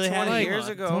 Yeah, like really had 20 it years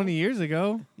on. ago. 20 years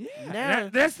ago. Yeah. Now-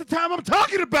 That's the time I'm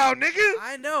talking about, nigga.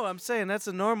 I know. I'm saying that's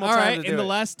a normal All time right. to do In the it.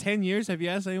 last 10 years, have you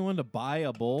asked anyone to buy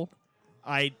a bowl?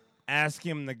 I asked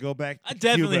him to go back to I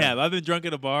definitely Cuba. have. I've been drunk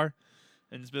at a bar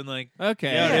and it's been like,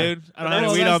 Okay. yeah, Yeah. dude, I But don't have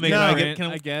that's- any weed on me. no. Can I Different,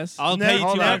 get, I guess. I'll No, pay you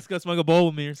hold $2 on. to go smoke a bowl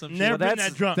with me or some Never shit. been that's-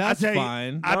 that drunk. that's I tell you,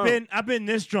 fine. No. I've been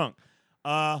this drunk.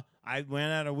 I ran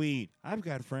out of weed. I've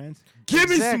got friends. Give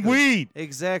me some Exactly. weed.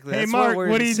 Exactly. Hey That's Mark, what we're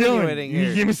what are you doing? insinuating You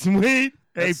here. give me some weed.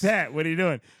 Hey That's- Pat, what are you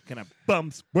doing? Can I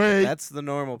bump some weed? That's the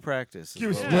normal practice. is Give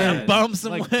us what some we're weed. saying. Bump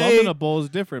some Like weed. bumping a bowl is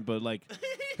different, but like,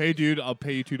 hey dude, I'll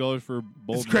pay you $2 for a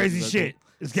bowl. It's crazy That's shit.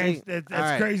 It's See, that's all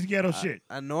right. crazy ghetto shit.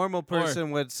 A normal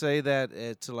person would say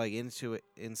that to like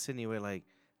insinuate like,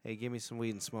 "Hey, give me some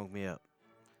weed and smoke me up."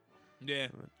 Yeah.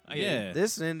 I Yeah. get it.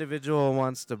 This individual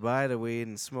wants to buy the weed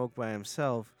and smoke by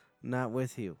himself, not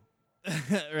with you.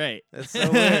 Right. That's so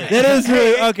weird. That is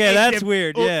weird. Okay, hey, that's if-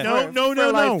 weird. oh, Yeah. no, no, For no,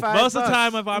 like no. $5 Most of the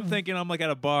time, bucks. if I'm thinking I'm like at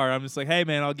a bar, I'm just like, hey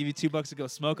man, I'll give you $2 to go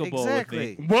smoke a bowl with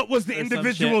Exactly. me. What was the Or some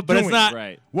individual shit. But doing? it's not.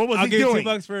 Right. What was I'll he give doing? you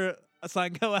 $2 for a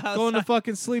sign go outside. Going to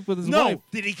fucking sleep with his No. wife.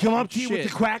 Did he come up to you with the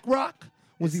Shit. crack rock?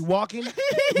 Was he walking?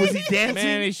 Was he dancing?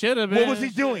 Man, he should have been. what was he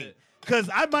doing? Because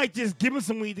I might just give him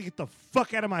some weed to get the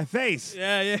fuck out of my face.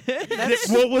 Yeah, yeah.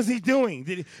 What was he doing?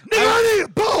 Did he? Nigga, I need a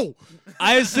bowl.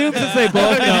 I assume since they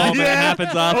both know, but it Yeah.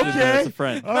 happens often. Okay. That it's a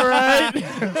friend. All right.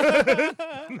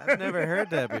 I've never heard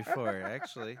that before,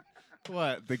 actually.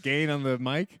 What? The gain on the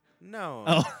mic? No.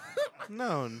 Oh.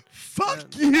 No.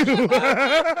 Fuck you.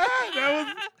 that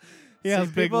was. He has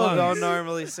See, big people lungs. don't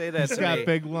normally say that He's to got me.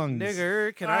 big lungs.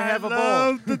 Nigger, can I have a bowl?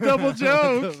 love the double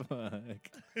joke, Fuck.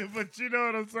 but you know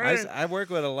what I'm I, saying. I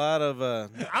work with a lot of.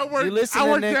 I work. You listening, I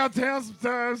work Nick? downtown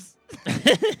sometimes.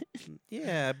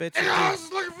 Yeah, I bet you. And I do. was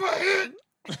just looking for a hit.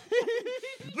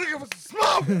 Looking for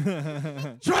some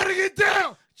smoke. Trying to get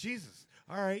down. Jesus.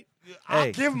 All right. I'll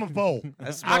Hey. give him a bowl. I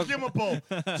I'll smoke. give him a bowl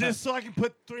just so I can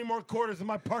put 3 more quarters in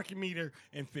my parking meter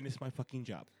and finish my fucking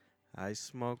job. I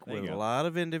smoke There you with a go. lot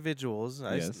of individuals.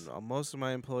 Yes. Most of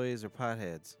my employees are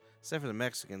potheads, except for the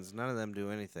Mexicans. None of them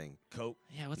do anything. Coke.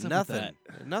 Yeah, what's up Nothing.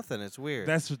 with that? Nothing. It's weird.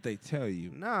 That's what they tell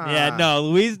you. nah. Yeah, no,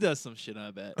 Louise does some shit,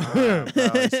 I bet. Bro,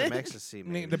 it's some ecstasy,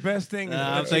 man. The best thing is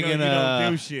I'm that you thinking, know, you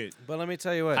don't do shit. But let me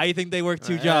tell you what. How you think they work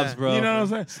 2 jobs, bro? You know what I'm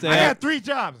saying? Stay I up. got 3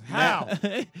 jobs. How?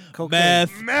 Cocaine.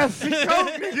 Meth. Meth and coke,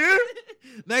 nigga.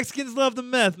 Mexicans love the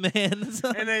meth, man.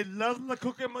 And they love the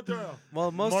coca Maduro.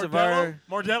 Well, most Mordello? of our,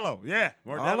 Modelo, yeah.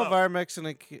 Modelo. all of our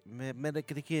Mexican,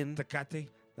 Mexican. Tecate.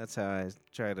 That's how I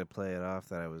try to play it off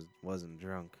that I wasn't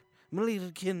drunk.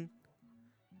 Mexican.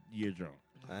 You're drunk.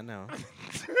 I know.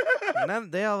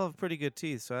 They all have pretty good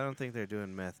teeth, so I don't think they're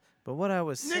doing meth. But what I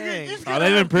was Nigga, saying, it's Oh, gotta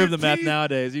they've have improved the good meth teeth.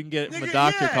 nowadays. You can get it from a Nigga,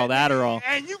 doctor yeah, called nigga, Adderall.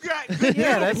 And you got good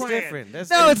yeah, dental that's plan. different. That's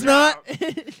No, it's different. not.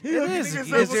 It is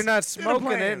because you're not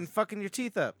smoking it and fucking your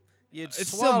teeth up. You It's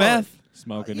swallow still it. meth.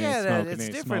 Smoking Yeah, it, that- smoking it's it,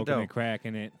 different, smoking though. it,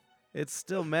 cracking it. It's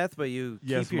still meth, but you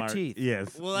Yes, keep your Mark. teeth.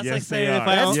 Yes. Well, that's yes, like saying they if are.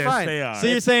 I That's yes, fine. they are. So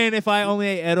you're saying if I only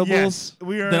ate edibles, Yes,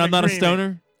 we are then in I'm not a agreement.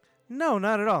 stoner? No,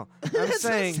 not at all. I'm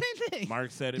saying,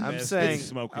 Mark said it I'm best. saying, He's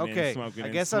smoking okay. and smoking I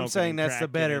and guess I'm smoking saying and that's the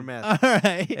cracking better and- meth. All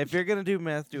right. If you're gonna do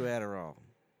meth, do Adderall.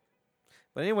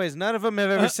 But anyways, none of them have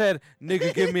ever said,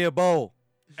 "Nigga, give me a bowl."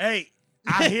 Hey,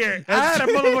 I hear it. I had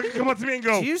a motherfucker come up to me and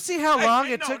go, Do you see how Hey, long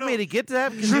hey, it no, took no. me to get to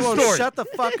that? Because True you won't story. shut the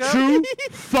fuck up. true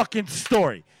fucking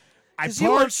story. I Because you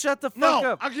won't parked. shut the fuck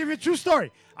No, up. I'll give you a true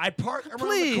story. I park around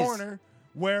Please. the corner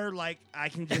where, like, I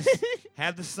can just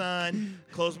have the sun,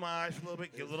 close my eyes for a little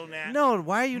bit, get a little nap. No,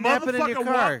 why are you napping in your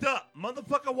car?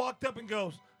 Motherfucker walked up and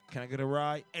goes, "Can I get a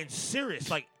ride?" And serious,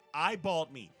 like,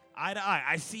 eyeballed me, eye to eye.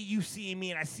 I see you seeing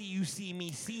me, and I see you seeing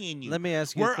me seeing you. Let me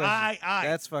ask you We're a question. eye.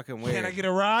 That's fucking weird. Can I get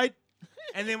a ride?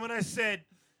 And then when I said,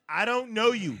 "I don't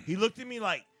know you," he looked at me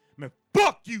like, "Man,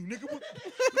 fuck you, nigga.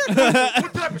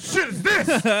 What type of shit is this?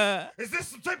 Is this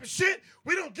some type of shit?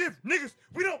 We don't give niggas,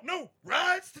 we don't know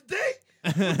rides today?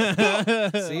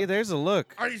 See, there's a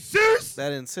look Are you serious?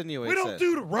 that insinuates We don't that.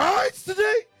 do the rides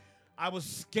today?" I was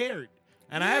scared.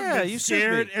 And I Yeah, haven't been you should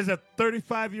scared be. as a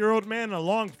 35-year-old man in a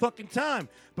long fucking time.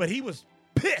 But he was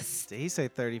pissed. Did he say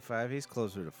 35? He's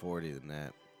closer to 40 than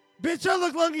that. Bitch, I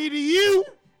look younger to you.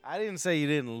 I didn't say you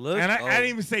didn't look. And I old. didn't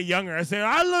even say younger. I said,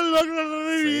 I look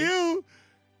to See? you.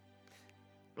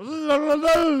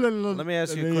 Let me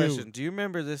ask you a question. Do you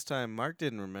remember this time? Mark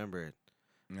didn't remember it.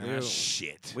 Ah,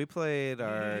 shit. We played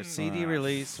our CD Ah,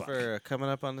 release fuck. for Coming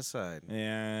Up on the Side.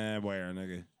 Yeah, where,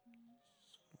 nigga?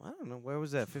 I don't know. Where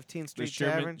was that? 15th The Street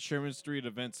Tavern? Sherman Street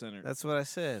Event Center. That's what I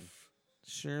said.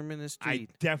 Sherman I Street.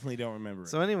 definitely don't remember it.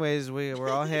 So, anyways, we're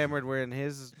all hammered. We're in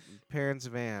his parents'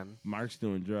 van. Mark's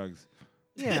doing drugs.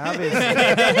 Yeah, obviously.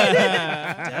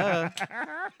 Duh.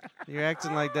 You're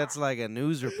acting like that's like a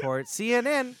news report.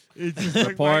 CNN.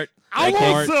 Report. I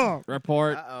want some.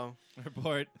 Report. Uh-oh.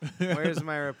 Report. Where's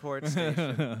my report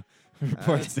station?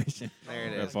 Report station. There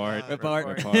it is. Report. Report.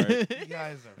 Report. You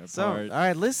guys are So, all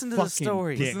right, listen to the Fucking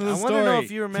story. dicks. Listen to the I want to know story.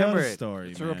 if you Tell remember the it.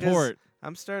 story, It's a man. report.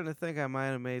 I'm starting to think I might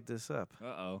have made this up.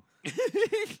 Uh-oh.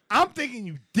 I'm thinking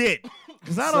you did,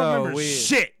 because I don't So remember we-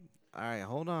 shit. All right,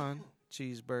 hold on.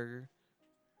 Cheeseburger.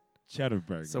 Cheddar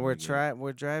burger. So we're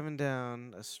driving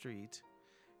down a street,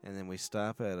 and then we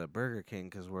stop at a Burger King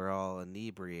because we're all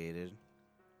inebriated.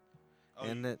 Oh,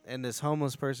 And this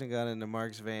homeless person got into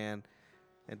Mark's van,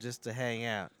 and just to hang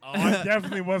out. Oh, I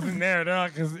definitely wasn't there,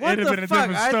 dog, because it'd What have the been a fuck?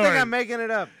 different I story. think I'm making it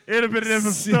up. It'd have been a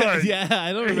different story. Yeah,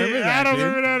 I don't remember that. I don't dude.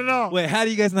 remember that at all. Wait, how do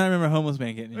you guys not remember homeless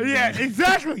man getting? in your Yeah, van?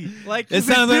 exactly. Like, It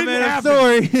sounds like a didn't made up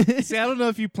happen. story. see, I don't know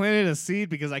if you planted a seed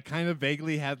because I kind of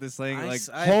vaguely have this thing. I Like, s-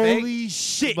 I Holy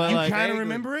shit! But You like- kind of Vaguely.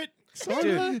 remember it?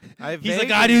 Dude, I He's like,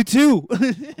 vaguely- I do too.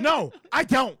 No, I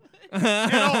don't.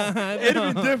 At all. It'd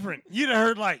have been different. You'd have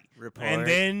heard like, Report, and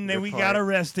then we got report.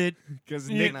 arrested. because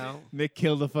You Nick, know. Nick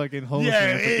killed a fucking homeless Yeah,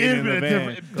 man for it'd getting have in been the a van.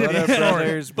 different, Go to different story.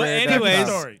 Brothers But Bread anyways, Dot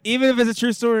com. story. even if it's a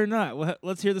true story or not,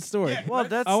 let's hear the story. Yeah, Well,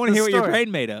 that's I want to the hear what your story.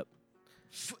 brain made up.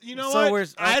 You know So what? we're-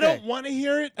 I okay. don't want to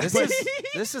hear it. This but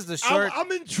is the short. I'm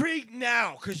intrigued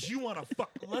now because you want to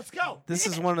fuck. Let's go. This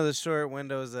is one of the short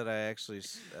windows that I actually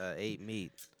ate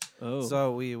meat. Oh,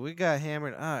 So we got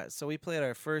hammered. So we played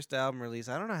our first album release.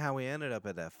 I don't know how we ended up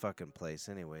at that fucking place.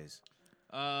 Anyways,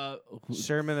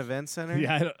 Sherman Event Center.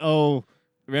 Yeah,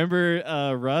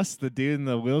 remember Russ, the dude in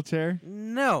the wheelchair?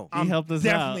 No. He helped us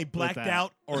out Definitely with blacked that.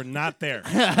 out or not there.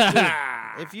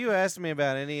 If you ask me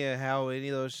about how any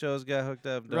of those shows got hooked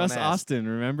up, don't Russ ask. Austin,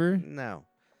 remember? No.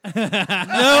 nope. So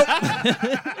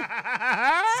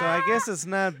I guess it's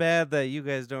not bad that you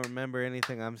guys don't remember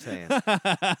anything I'm saying.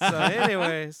 So,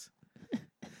 anyways,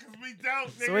 We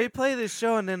don't. so we played this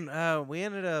show, and then we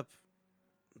ended up.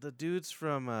 The dudes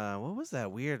from what was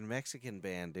that weird Mexican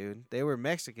band, dude? They were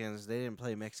Mexicans. They didn't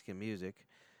play Mexican music.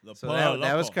 So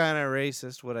that was kind of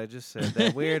racist. What I just said.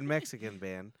 That weird Mexican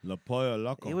band. La Pollo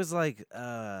Loco. It was like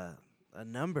a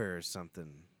number or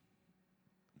something.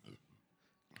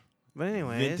 But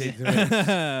anyways, Vintage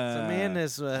so me and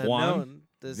this Juan?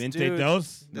 this Vintage dude,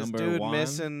 dos. this Number dude one?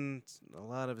 missing a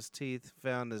lot of his teeth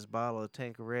found this bottle of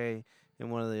Tanqueray in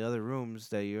one of the other rooms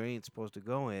that you ain't supposed to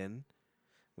go in.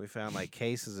 We found like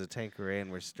cases of Tanqueray,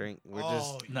 and we're just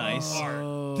Nice. You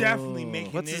are definitely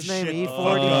making What's this his name, shit E40?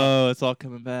 fuck up. Oh, it's all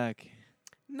coming back.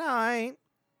 no, I ain't.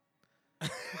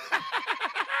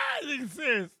 Nigga,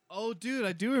 serious. Oh, dude,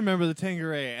 I do remember the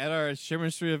Tanqueray at our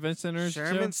Sherman Street Event Center.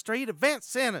 Sherman Street Event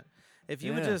Center. If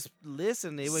you would Yeah. just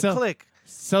listen, it would So- click.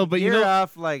 So, but you You're know,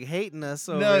 off like hating us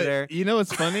over no, there. you know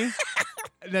what's funny?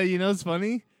 No, you know what's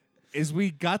funny? Is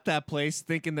we got that place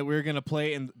thinking that we were gonna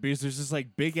play, and because there's this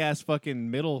like big ass fucking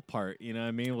middle part, you know what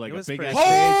I mean? Like It a was big pretty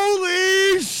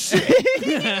ass cool. stage. Holy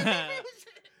shit!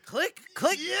 Click,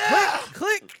 click, Yeah.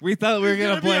 click. We thought we were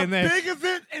gonna It's be play a in there, big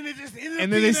event, and it just ended up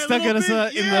and then being they that stuck little us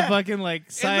bit, in the fucking like in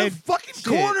side the fucking shit.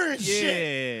 corner and Yeah,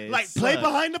 shit. it Like play sucked.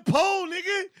 behind the pole,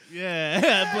 nigga.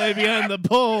 Yeah, play behind the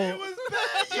pole. It was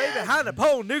bad. Play Yeah. behind the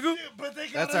pole, nigga. But they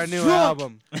got That's us our new drunk.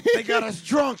 album. They got us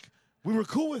drunk. We were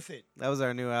cool with it. That was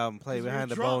our new album. Play 'Cause we were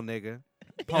behind the drunk. bowl, nigga.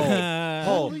 Pole,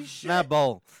 Holy shit. not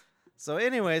bowl. So,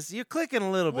 anyways, you're clicking a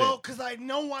little Well, bit. because I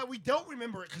know why we don't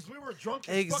remember it, because we were drunk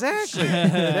as Exactly,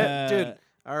 fucking shit. Dude.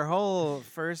 Our whole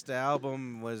first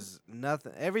album was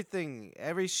nothing. Everything,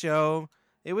 every show,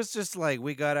 it was just like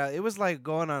we got out. It was like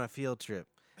going on a field trip.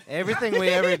 Everything we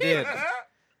ever did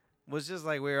was just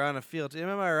like we were on a field trip.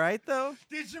 Am I right though?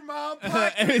 Did your mom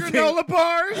pack the Everything- granola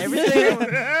bars? Everything-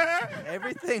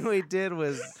 Everything we did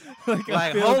was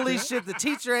like, field holy shit, the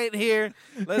teacher ain't here.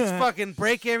 Let's fucking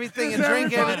break everything Does and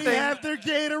drink everybody everything. have their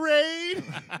Gatorade?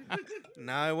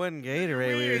 No, it wasn't Gatorade.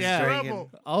 We We're were in Yeah. drinking.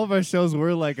 trouble. All of our shows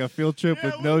were like a field trip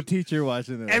Yeah, with no teacher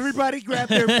watching us. Everybody grab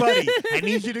their buddy. I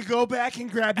need you to go back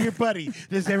and grab your buddy.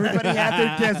 Does everybody have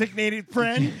their designated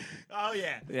friend? Oh,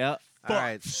 yeah. Yeah. All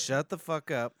right, shut the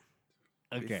fuck up.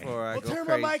 Okay. Before I Well, go turn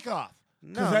crazy. my mic off.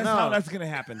 No, Because that's no. how that's going to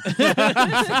happen.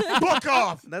 Book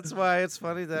off. That's why it's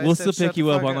funny that We'll I said still pick shut you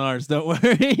the up fuck on ours. Don't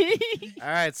worry. All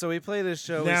right, so we play this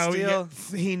show. Now we still.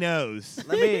 he knows.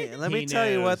 Let me He tell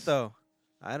you what knows. though.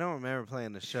 I don't remember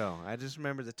playing the show. I just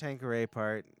remember the Tanqueray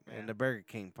part and the Burger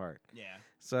King part. Yeah.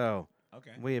 So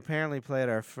Okay. we apparently played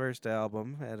our first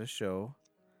album at a show,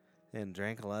 and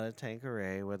drank a lot of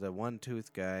Tanqueray with a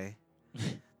one-tooth guy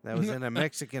that was in a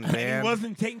Mexican And he band.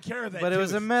 wasn't taking care of that. But it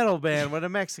was a tooth. metal band with a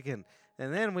Mexican.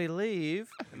 And then we leave,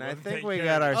 and I Wasn't think taking we care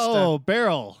got of our it. Oh,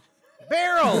 Barrel. stuff.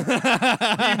 Barrel! He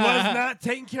was not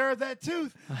taking care of that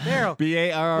tooth. Barrel.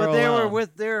 BARROL.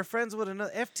 But they were friends with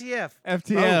another FTF.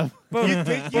 FTF. You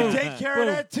think you take care of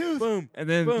that tooth? Boom. And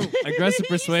then Aggressive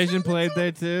Persuasion played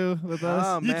there too with us.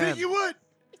 Oh, You man. think you would?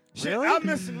 Shit, Really? I'm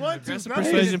missing one tooth. Aggressive and I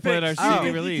need Persuasion it played our fixed. CD You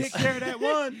think release. You take care of that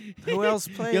one. Who else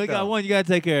played? You only got though? one. You gotta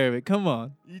take care of it. Come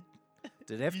on.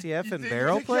 Did You FTF and think you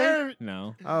Barrel take care play? of it?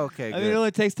 No. Oh, okay, I good. mean, it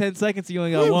only takes 10 seconds. You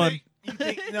only got You one. think- you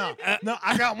think, no,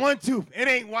 I got one tooth. It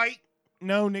ain't white.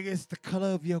 No, nigga, it's the color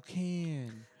of your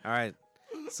can. All right.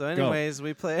 So, anyways,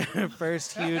 we played our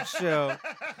first huge show,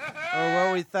 or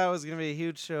what we thought was gonna be a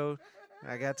huge show.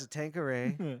 I got to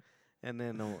Tanqueray, and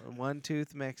then a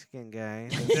one-tooth Mexican guy.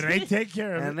 Did they take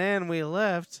care of And it? then we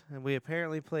left, and we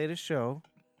apparently played a show.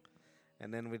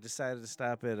 And then we decided to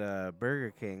stop at Burger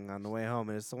King on the way home.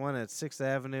 And it's the one at 6th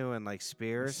Avenue and like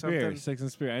Spear or Spear, something. 6th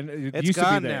and Spear. It It's used to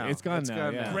gone be there. now. It's gone It's now.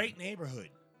 gone yeah. now. Great neighborhood.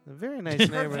 A very nice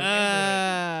neighborhood.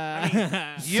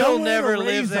 You'll Somewhere never to live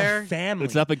raise a there. Family.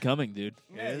 It's up and coming, dude.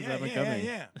 Yeah, It is yeah, up and yeah, coming.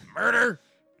 yeah. Murder.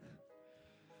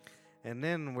 And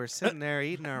then we're sitting there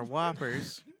eating our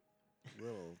Whoppers.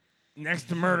 Next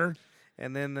to murder.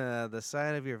 And then the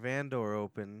side of your van door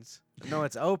opens. No,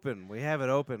 it's open. We have it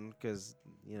open because,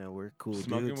 you know, we're cool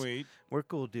Smoking dudes. weed. We're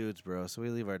cool dudes, bro. So we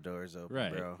leave our doors open,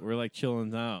 Right. bro. We're like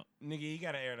chilling out. Nigga, you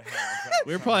gotta air the house.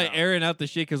 We were probably airing out the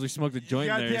shit because we smoked a joint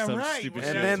in there or goddamn some right. stupid Well,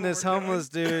 And shit. then that's this what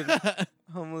we're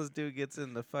homeless dude gets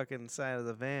in the fucking side of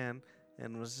the van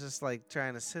and was just like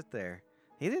trying to sit there.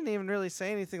 He didn't even really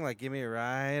say anything like give me a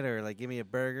ride or like give me a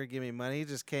burger, give me money. He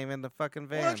just came in the fucking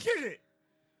van. Well, kick it.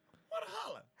 What a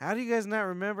holla. How do you guys not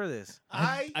remember this?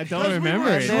 I don't 'cause we remember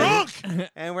were it. Drunk.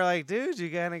 And we're like, dude,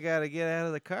 you kind of got to get out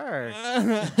of the car.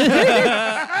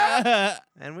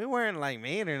 And we weren't like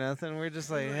mean or nothing. We're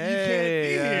just like, You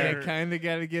hey, can't be I here. kind of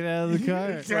got to get out of the car.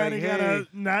 You kinda like, gotta hey.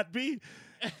 not be.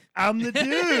 I'm the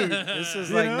dude. this is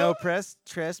You like know? no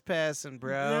trespassing,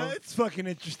 bro. Yeah, it's fucking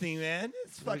interesting, man.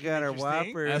 It's We fucking got our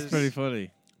interesting. Whoppers. That's pretty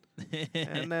funny.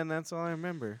 And then that's all I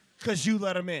remember. Cause you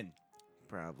let him in.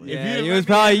 Probably. If Yeah, you'd it let was me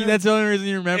probably handle- that's the only reason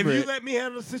you If remember you it. let me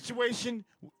handle the situation,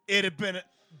 it'd have been a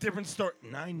different story.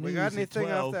 9 We news got at anything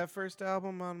 12. off that first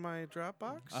album on my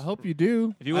Dropbox? I hope you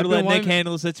do. If you would I've have been let Nick wanting-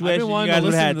 handle the I've situation, been you wanting guys to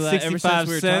would listen have to had that ever 65 since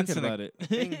we were cents. talking and about it.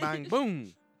 Bing, bang,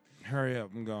 boom. Hurry up,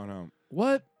 I'm going home.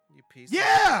 What? You piece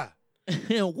Yeah!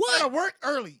 what? Gotta work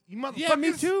early, you motherfuckers. Yeah,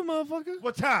 me too, motherfucker.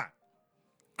 What time?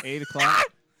 8 o'clock.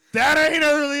 That ain't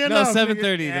early No, enough. 7:30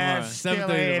 nigga. tomorrow. Still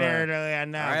 7:30 ain't tomorrow. early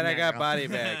enough. All right, I got nigga. body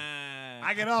bag.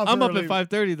 I get off I'm up early. at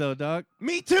 5:30 though, dog.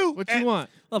 Me too. What And- you want?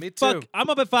 Oh, Me fuck. too. I'm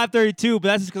up at 5:32, but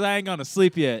that's just because I ain't gone to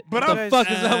sleep yet. But what the I'm- fuck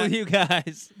is up with you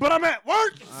guys? But I'm at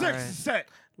work. 6 right. set.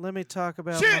 Let me talk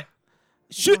about Shit.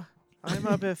 Shit. I'm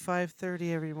up at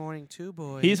 5:30 every morning too,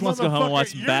 boys. He just wants to go home and watch Motherfucker,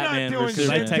 some you're Batman not doing versus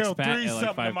shit I Superman. text till Pat 3 at like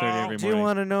something 5:30 tomorrow. every Do you morning.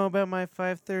 want to know about my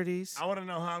 5:30s? I want to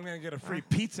know how I'm gonna get a free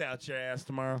pizza out your ass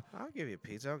tomorrow. I'll give you a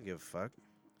pizza. I don't give a fuck.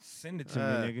 Send it to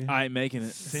Uh, me, nigga. I ain't making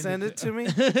it. Send it to me.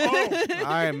 Oh, All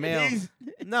right, mail. he's-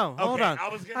 No, hold okay, on. I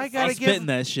was gonna I say- gotta I'm give- spitting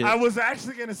that shit. I was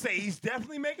actually gonna say he's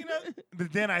definitely making it,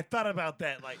 but then I thought about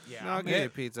that. Like, yeah, No, I'll I'm give you gonna- a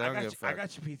pizza. I I don't got give a you- I fuck.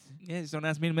 got your pizza. Yeah, just don't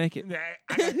ask me to make it.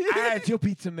 I had your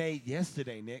pizza made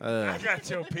yesterday, Nick. Uh. I got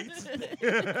your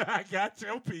pizza. I got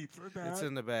your pizza. Dog. It's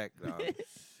in the back, dog.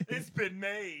 It's been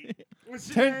made. What's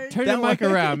your Turn name? turn the mic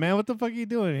around, man. What the fuck are you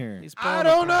doing here? He's I pulling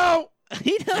don't apart. know.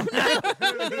 He don't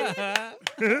know.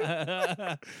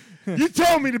 You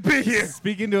told me to be here.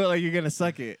 Speaking to it like you're gonna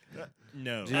suck it.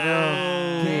 No. Do you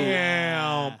know?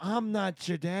 Damn. I'm not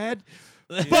your dad.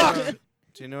 Do you Fuck. know-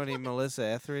 Do you know any Melissa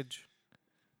Etheridge?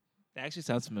 That actually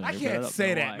sounds familiar. I but can't don't say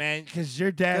know that, why. man, because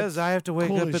your dad. Because I have to wake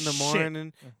cool up in as the shit.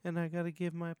 morning and I gotta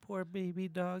give my poor baby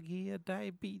doggy a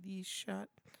diabetes shot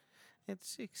at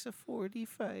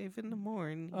 6:45 in the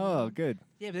morning. Oh, good.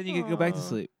 Yeah, but then you could go back to Aw.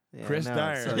 sleep. Yeah, Chris no,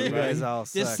 Dyer, So you guys all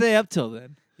Just suck. stay up till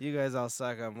then. You guys all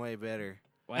suck. I'm way better.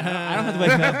 I don't have to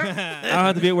wake up. I don't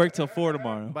have to be at work till 4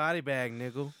 tomorrow. Body bag,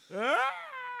 nickel.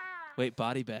 Wait,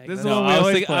 Body Bag. This is No, the one we I was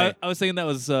always thinking, play. I was thinking that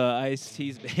was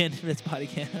Ice-T's band. That's Body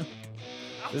Count.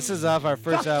 This is off our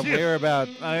first Fuck album. you. We were about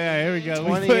Oh yeah, here we go.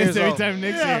 20 We play years this every old. time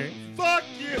Nick's Yeah, here. fuck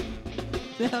you.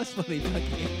 That was funny.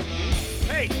 Fuck you.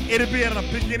 Hey, it'll be at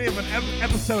the beginning of an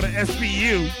episode of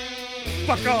SVU.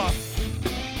 Fuck off.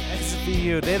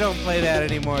 SVU. They don't play that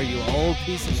anymore, you old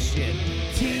piece of shit.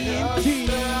 TNT.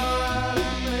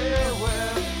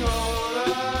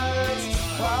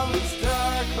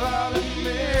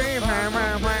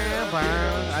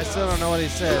 I still don't know what he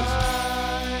says.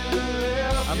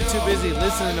 I'm too busy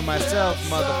listening to myself,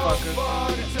 motherfucker.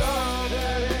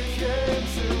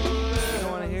 You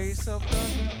don't want to hear yourself, though?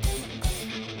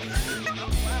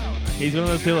 He's one of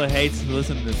those people that hates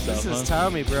listening to himself. This is huh?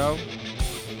 Tommy, bro.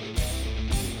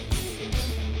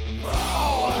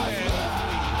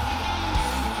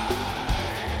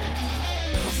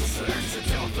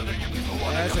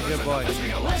 That's a good boy.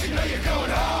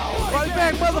 Body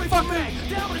bag,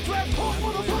 motherfucker!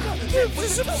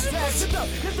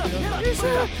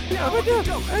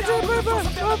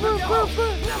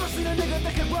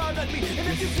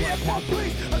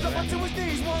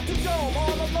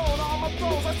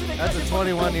 That's a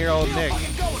 21-year-old Nick.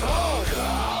 Fuck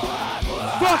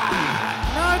you!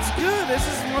 No, it's good. This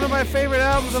is one of my favorite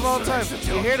albums of all time.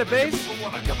 You hear the bass? It's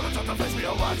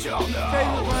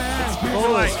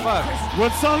full as fuck.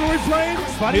 What song are we playing?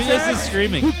 Who does the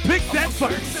screaming? Who picked that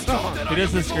fucking song? Who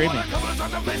does the screaming? Me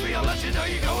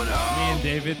and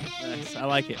David. Nice. I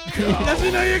like it. Does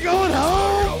he know you're going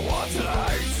home?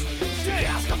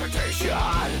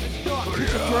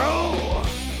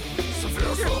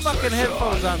 Put your fucking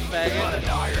headphones on, faggot.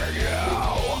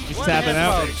 He's What tapping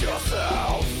out. headphones?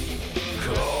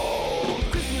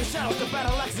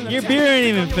 Your beer ain't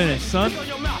even finished, son.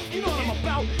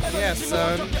 Yeah,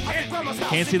 son.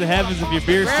 Can't see the heavens if your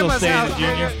beer's still Grandma's standing, house,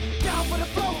 Junior.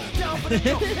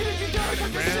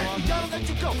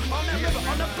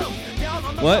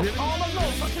 What?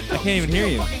 I can't even hear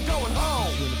you.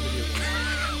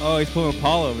 Oh, he's pulling a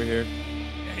Paul over here.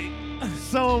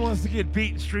 Someone wants to get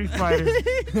beat in Street Fighter.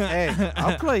 Hey,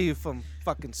 I'll play you from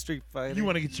fucking Street Fighter. You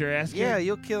want to get your ass kicked? Yeah,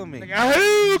 you'll kill me.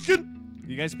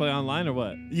 You guys play online or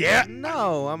what? Yeah.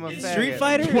 No, I'm a faggot. Street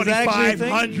Fighter? Is that actually a thing?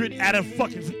 2,500 out of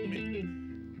fucking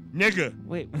nigga.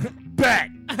 Wait. Bet.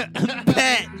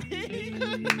 Bet.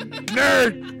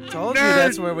 Nerd. Told you Nerd.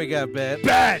 that's where we got bet.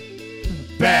 Bad.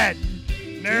 Bad.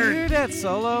 Did you Nerd. hear that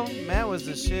solo? Matt was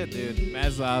the shit, dude.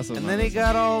 That's awesome. And then he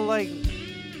got all like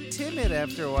timid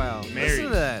after a while. Married. Listen to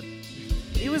that.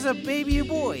 He was a baby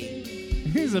boy,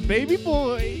 He's a baby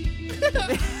boy.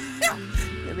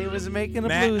 and he was making a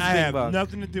Matt, blues I bing have bong.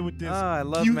 nothing to do with this. Oh, I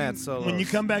love You- Matt Solo. When you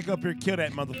come back up here, kill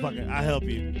that motherfucker. I'll help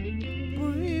you.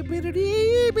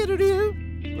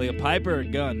 Like a pipe or a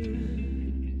gun?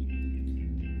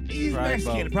 He's Right,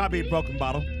 Mexican. both. Probably a broken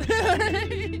bottle.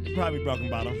 Probably a broken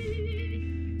bottle.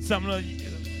 Something like...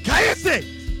 Cállate!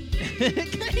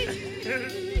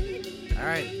 All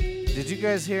right. Did you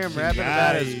guys hear him rapping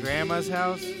about his Guys. grandma's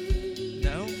house?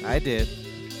 No. I did.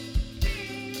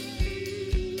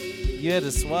 You had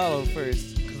to swallow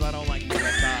first. Because I don't like your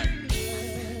left eye.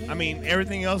 I mean,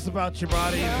 everything else about your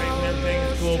body and everything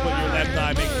is cool, but your left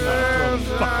eye makes me want to throw the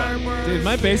fuck up. Dude,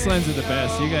 my bass lines are the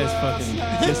best. You guys fucking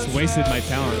just wasted my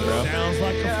talent, bro. Sounds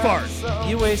like a fart.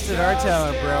 You wasted our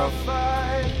talent, bro.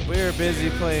 We were busy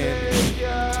playing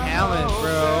talent,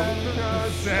 bro.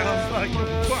 Sounds like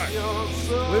a fart.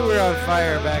 We were on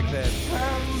fire back then.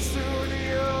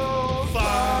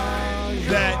 Fuck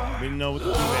that. We didn't know what to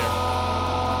do there.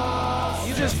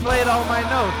 You just played all my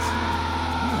notes.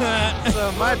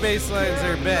 So my bass lines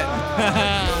are bet.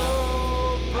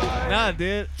 Nah,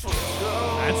 dude.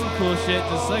 That's some cool shit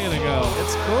just a second ago.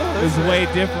 It's cool. It was isn't way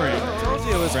different. I told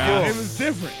you it was Bro. It cool. was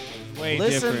different. Way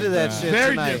Listen different. to that bro. shit Very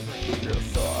tonight. different.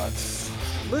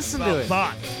 Listen to About it.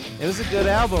 thoughts. It was a good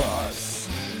album.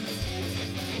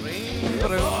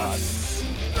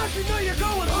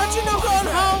 Let you know going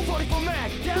home.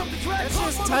 That's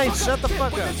just tight. Shut the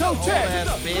fuck up. Old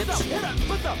ass bitch.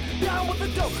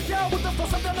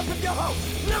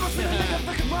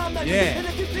 Yeah.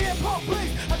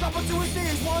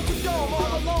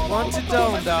 One to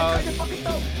dome, dog.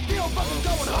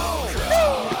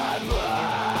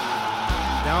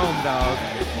 Dome, dog.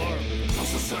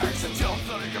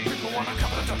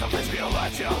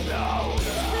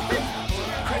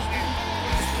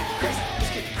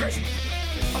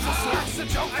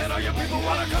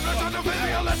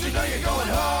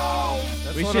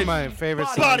 That's We one should- of my favorite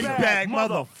songs. Body bag,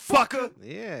 motherfucker.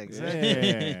 Yeah, exactly.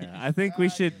 Yeah. I think we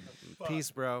should,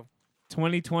 Peace, bro.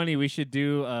 2020, we should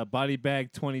do Body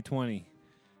Bag 2020.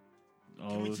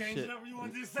 Oh, Change shit. it up or you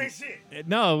want to just say shit?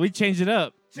 No, we change it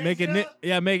up. Change Make it it new. up?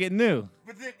 Yeah, make it new.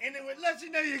 But then, and it would let you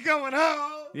know you're going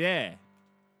home. Yeah.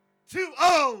 Too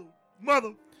old,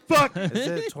 motherfucker. Is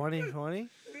it 2020?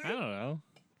 I don't know.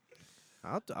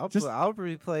 I'll Just- I'll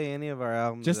replay any of our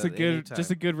albums. Just a at any good time.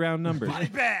 just a good round number. Body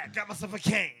bag, got myself a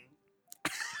cane.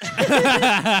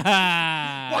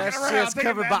 That Walking around shit's thinking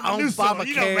covered about by the new song,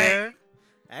 you know, Obamacare. man.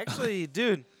 Actually,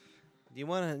 dude, you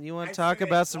wanna talk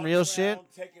about some real shit?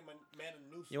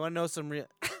 You wanna know some real?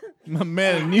 My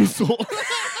man, Mutual.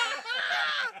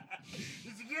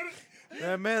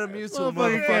 That Metamucil Motherfucker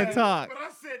motherfucker. can't talk. But I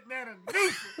said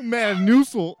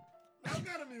Metamucil.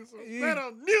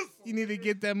 Metamucil. You need to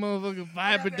get that motherfucking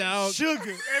fiber, dog.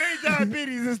 Sugar. It ain't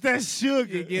diabetes. It's that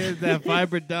sugar. You get that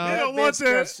fiber, They dog. don't want Bitch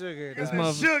got that. sugar. This dog.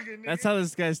 mother- Sugar, nigga. That's how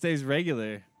this guy stays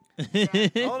regular.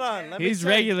 Hold on. Let me He's tell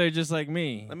you- regular just like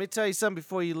me. Let me tell you something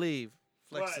before you leave.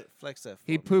 Flex What? it. Flex that.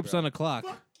 He for me, poops bro. on a clock.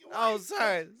 Oh,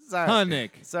 sorry. Sorry. Huh,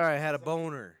 Nick? Sorry, I had a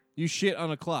boner. You shit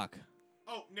on a clock.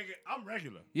 Oh, nigga, I'm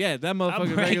regular. Yeah, that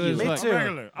motherfucker regular as Me fuck. too. I'm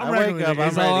regular. I'm I regular. wake up, nigga.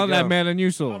 It's I'm all on ready that to I'm,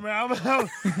 Metamucil.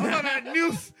 I'm on that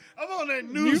noose. I'm on that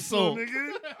noose, Noosel.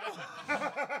 nigga.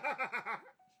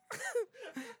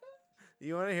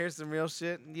 You want to hear some real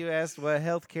shit? You asked what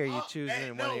healthcare you choosing Hey,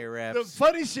 in one no, of your The raps.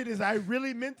 funny shit is I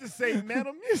really meant to say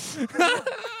Metamucil.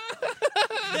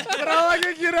 But all I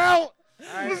could get out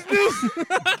was noose.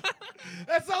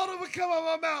 That's all that would come out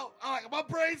of my mouth. My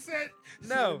brain said,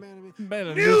 No.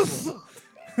 noose.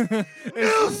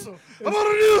 Noose. I'm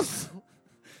on a noose.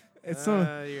 It's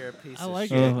so. You're a piece I of like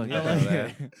shit. it. Oh, I yeah. like that.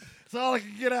 it. That's all I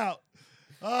could get out.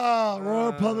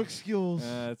 Royal Public Schools.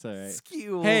 That's all right.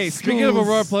 Skewels. Hey, speaking of Schools.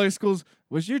 Aurora Public Schools,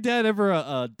 was your dad ever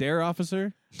a DARE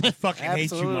officer? I fucking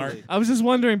hate you, Mark. Absolutely. I was just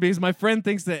wondering because my friend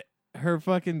thinks that her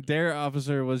fucking DARE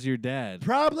officer was your dad.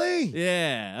 Probably.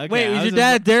 Yeah. Okay. Wait, I was your just-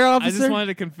 dad a dare I officer? just wanted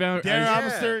to confirm. Dare Yeah.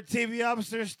 officer, TV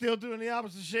officer, still doing the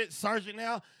opposite shit. Sergeant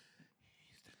now.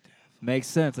 Makes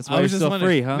sense. That's I why you're was just still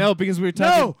wondering- free, huh? No, because we were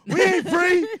talking. No, we ain't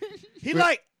free. He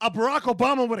like a Barack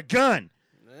Obama with a gun.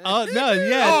 Oh no,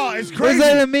 yeah. Oh, it's What does crazy.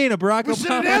 that even mean? A Barack We should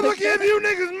Obama? never give you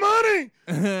niggas money.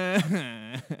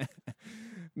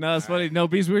 No, it's funny. No,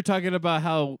 because we were talking about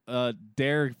how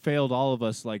DARE failed all of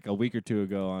us like a week or two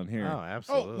ago on here. Oh,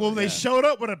 absolutely. Oh, well, they yeah. showed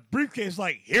up with a briefcase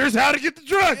like, here's how to get the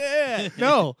drug. Yeah.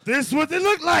 No, This is what they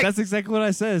look like. that's exactly what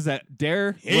I said. Is that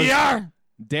DARE? Here you are.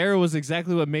 DARE was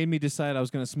exactly what made me decide I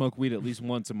was going to smoke weed at least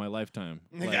once in my lifetime.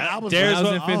 Nigga, Like, I was Dare's when I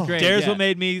was in what- fifth grade. Dare's yeah. what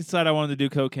made me decide I wanted to do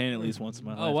cocaine at least once in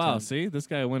my life. Oh wow! See, this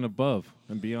guy went above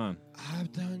and beyond.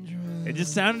 I've done drugs. It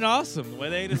just sounded awesome the way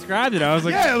they described it. I was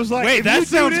like, Yeah, it was like, wait, if that you do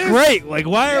sounds this- great. Like,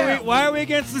 why Yeah. are we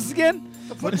against this again?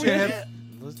 Put your head.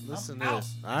 Listen to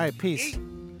this. All right, peace.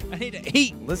 I need to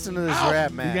eat. Listen to this Ow. rap,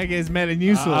 You gotta man. get his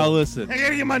Metamucil. I'll listen. I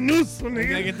gotta get my noose, nigga. You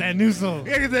gotta get that Nucil. I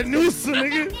gotta get that noose,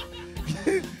 nigga.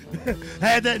 I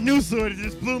had that noose, and it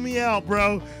just blew me out,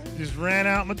 bro. Just ran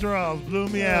out my drawers, blew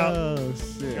me out. Oh Got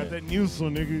shit! that noose,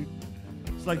 nigga.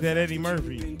 It's like that Eddie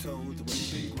Murphy.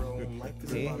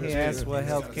 He asked what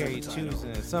healthcare you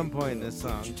choosing at some point in this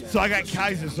song. So I got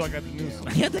Kaiser, so I got the noose.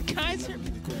 Yeah, the Kaiser.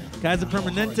 Kaiser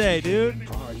Permanente, dude.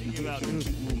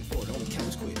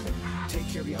 Take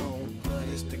care of your own. Blood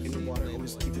is thick in the water.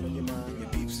 Always keep it on your mind. Your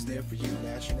beefs is there for you.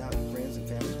 Lashing out your friends and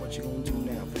families. What you gonna do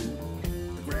now?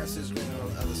 The grass is green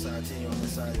on the other side. Tell you on the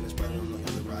side and it's brighter on the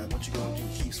other ride. What you gonna do?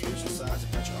 Keep switching sides.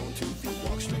 If got your own 2 feet,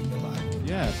 walk straight in the line.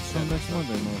 Yeah, so next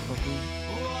Monday,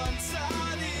 motherfucker.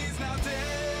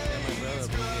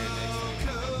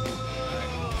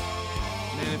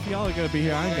 Man, if y'all are gonna be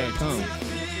here, I ain't gonna come.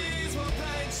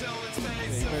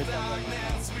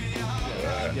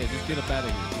 Yeah, just get up out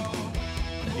of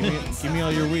here. Give me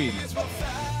all your weed.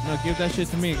 No, give that shit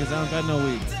to me, because I don't got no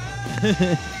weed.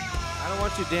 I don't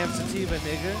want your damn sativa,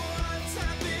 nigga.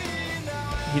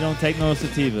 He don't take no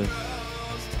sativa. All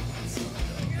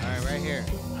right, right here.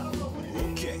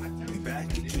 Okay, we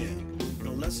back again.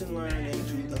 No lesson learned in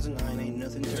 2009. Ain't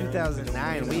nothing turned.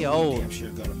 2009, we old. Damn sure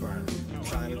gonna burn.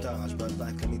 Trying to dodge, but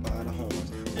like me by the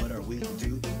horns. What are we to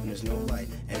do when there's no light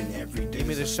and every day? Give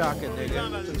me the shocker, nigga.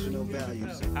 Place with no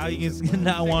values. How you can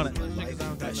not want it?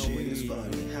 That shit is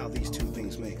funny. How these two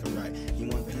things make a right. You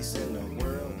want peace in the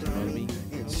world, dummy?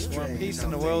 It's strange. Want peace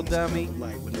in the world, dummy?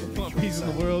 Want peace in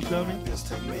the world, dummy? Just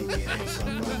to make it ain't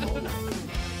something like all night.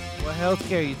 What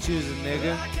healthcare you choosing,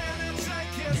 nigga?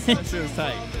 That shit was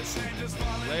tight.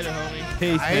 Later, homie.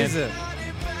 Peace, man. Isaac.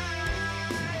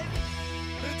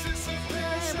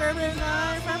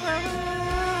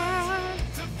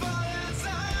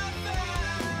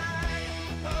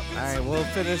 All right, we'll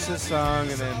finish this song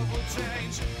and then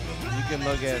you can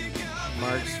look at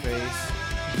Mark's face.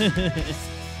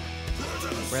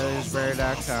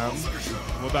 Brothersbear.com.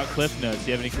 What about Cliff Notes?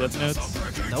 Do you have any Cliff Notes?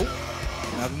 Nope.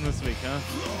 Nothing this week, huh?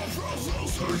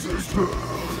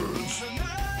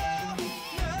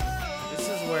 This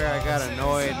is where I got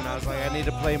annoyed and I was like, I need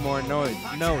to play more notes.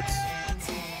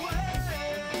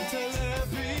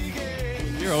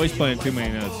 You're always playing too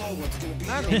many notes.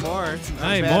 Not anymore. Not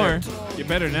I'm anymore. better. You're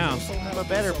better now. I'm a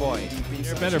better boy.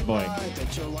 You're a better boy.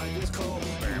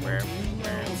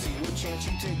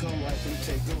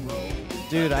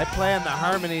 Dude, I play on the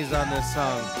harmonies on this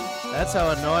song. That's how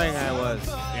annoying I was.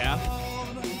 Yeah?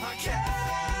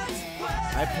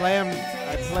 I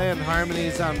play on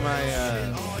harmonies on my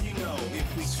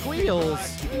squeals.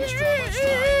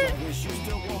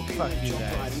 Fuck you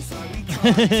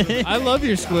guys. I love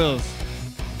your squills.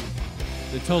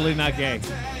 They're totally not gay.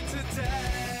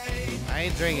 I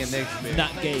ain't drinking Nick's beer.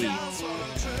 Not gay.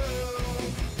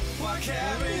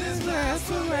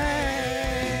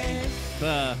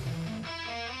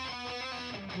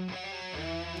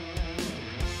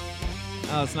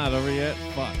 Oh, it's not over yet?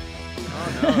 Fuck.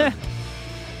 Oh,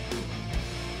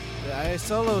 no. I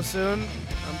solo soon.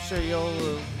 I'm sure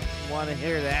you'll want to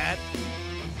hear that.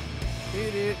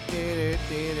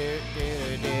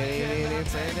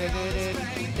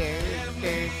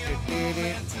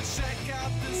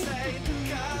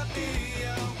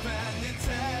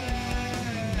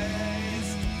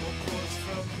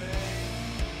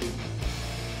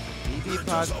 EP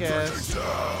podcast.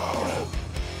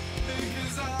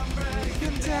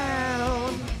 Breaking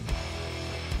down.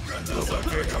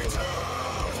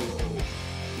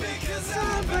 Because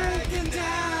I'm breaking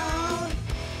down.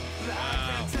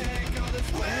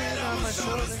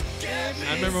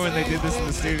 I remember when they did this in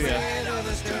the studio.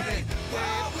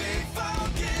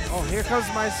 Oh, here comes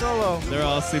my solo. They're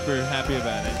all super happy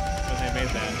about it when they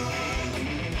made that.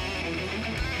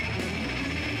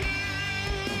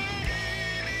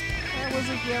 I was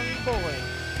a young boy.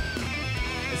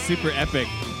 It's super epic.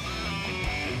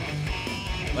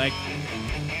 Like,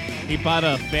 he bought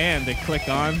a fan to click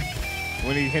on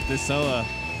when he hit the solo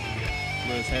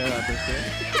with his hair up and shit.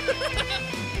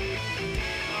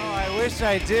 Oh, I wish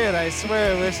I did. I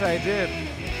swear I wish I did.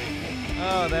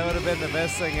 Oh, that would have been the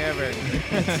best thing ever.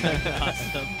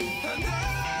 Awesome.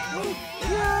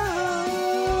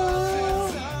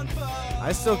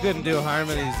 I still couldn't do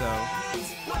harmonies, though.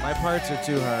 My parts are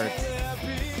too hard.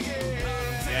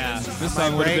 Yeah, this My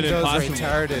song would have brain been goes impossible.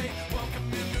 retarded.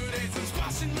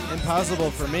 Impossible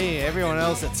for me. Everyone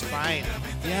else, it's fine.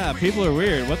 Yeah, people are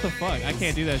weird. What the fuck? I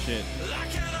can't do that shit.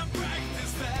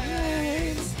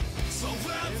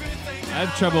 I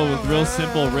have trouble with real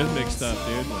simple rhythmic stuff,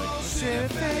 dude. Like,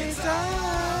 Shit fades away.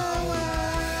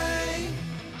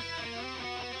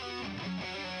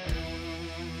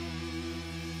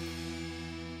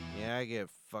 Yeah, I get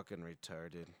fucking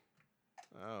retarded.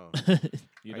 Oh.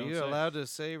 you Are don't you say. allowed to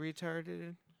say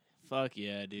retarded? Fuck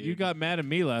yeah, dude. You got mad at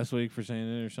me last week for saying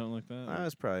it or something like that. I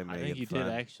was probably I making think you fun. did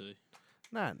actually.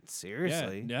 Not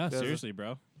seriously. Yeah, Because seriously,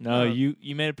 bro. No, Oh. you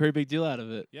made a pretty big deal out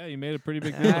of it. Yeah, you made a pretty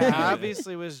big deal. I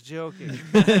obviously was joking.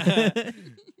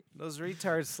 Those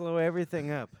retards slow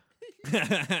everything up.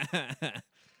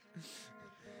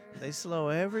 They slow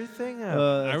everything up.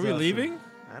 Are we leaving?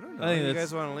 I don't know. I think You that's-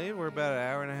 guys want to leave? We're about an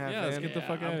hour and a half Yeah, let's in. get the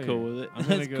fuck I'm outta cool here. with it. I'm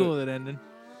gonna That's go- cool with it ending.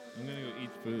 I'm gonna go eat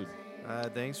food.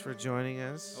 Thanks for joining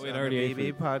us Oh, wait, on I already the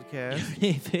ate BB food.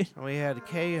 podcast. We had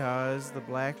K-Haz, the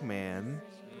black man.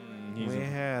 He's We a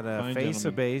had fine Face of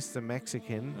gentleman. Base, the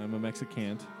Mexican. I'm a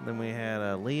Mexican. Then we had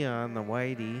Leon, the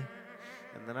whitey.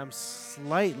 And then I'm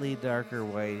slightly darker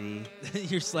whitey.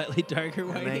 You're slightly darker,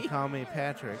 And they Whitey. call me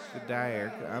Patrick the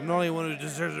Dyer. I'm the only one who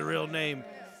deserves a real name.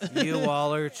 You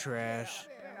all are trash.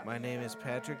 My name is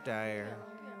Patrick Dyer.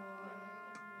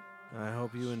 I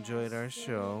hope you enjoyed our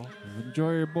show.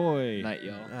 Enjoy your boy. Night,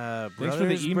 y'all. Thanks for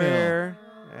the Brothersbear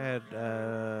at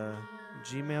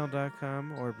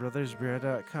gmail.com or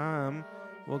brothersbear.com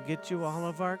will get you all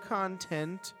of our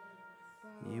content.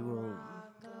 You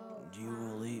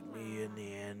will eat me in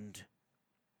the end.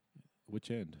 Which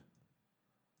end?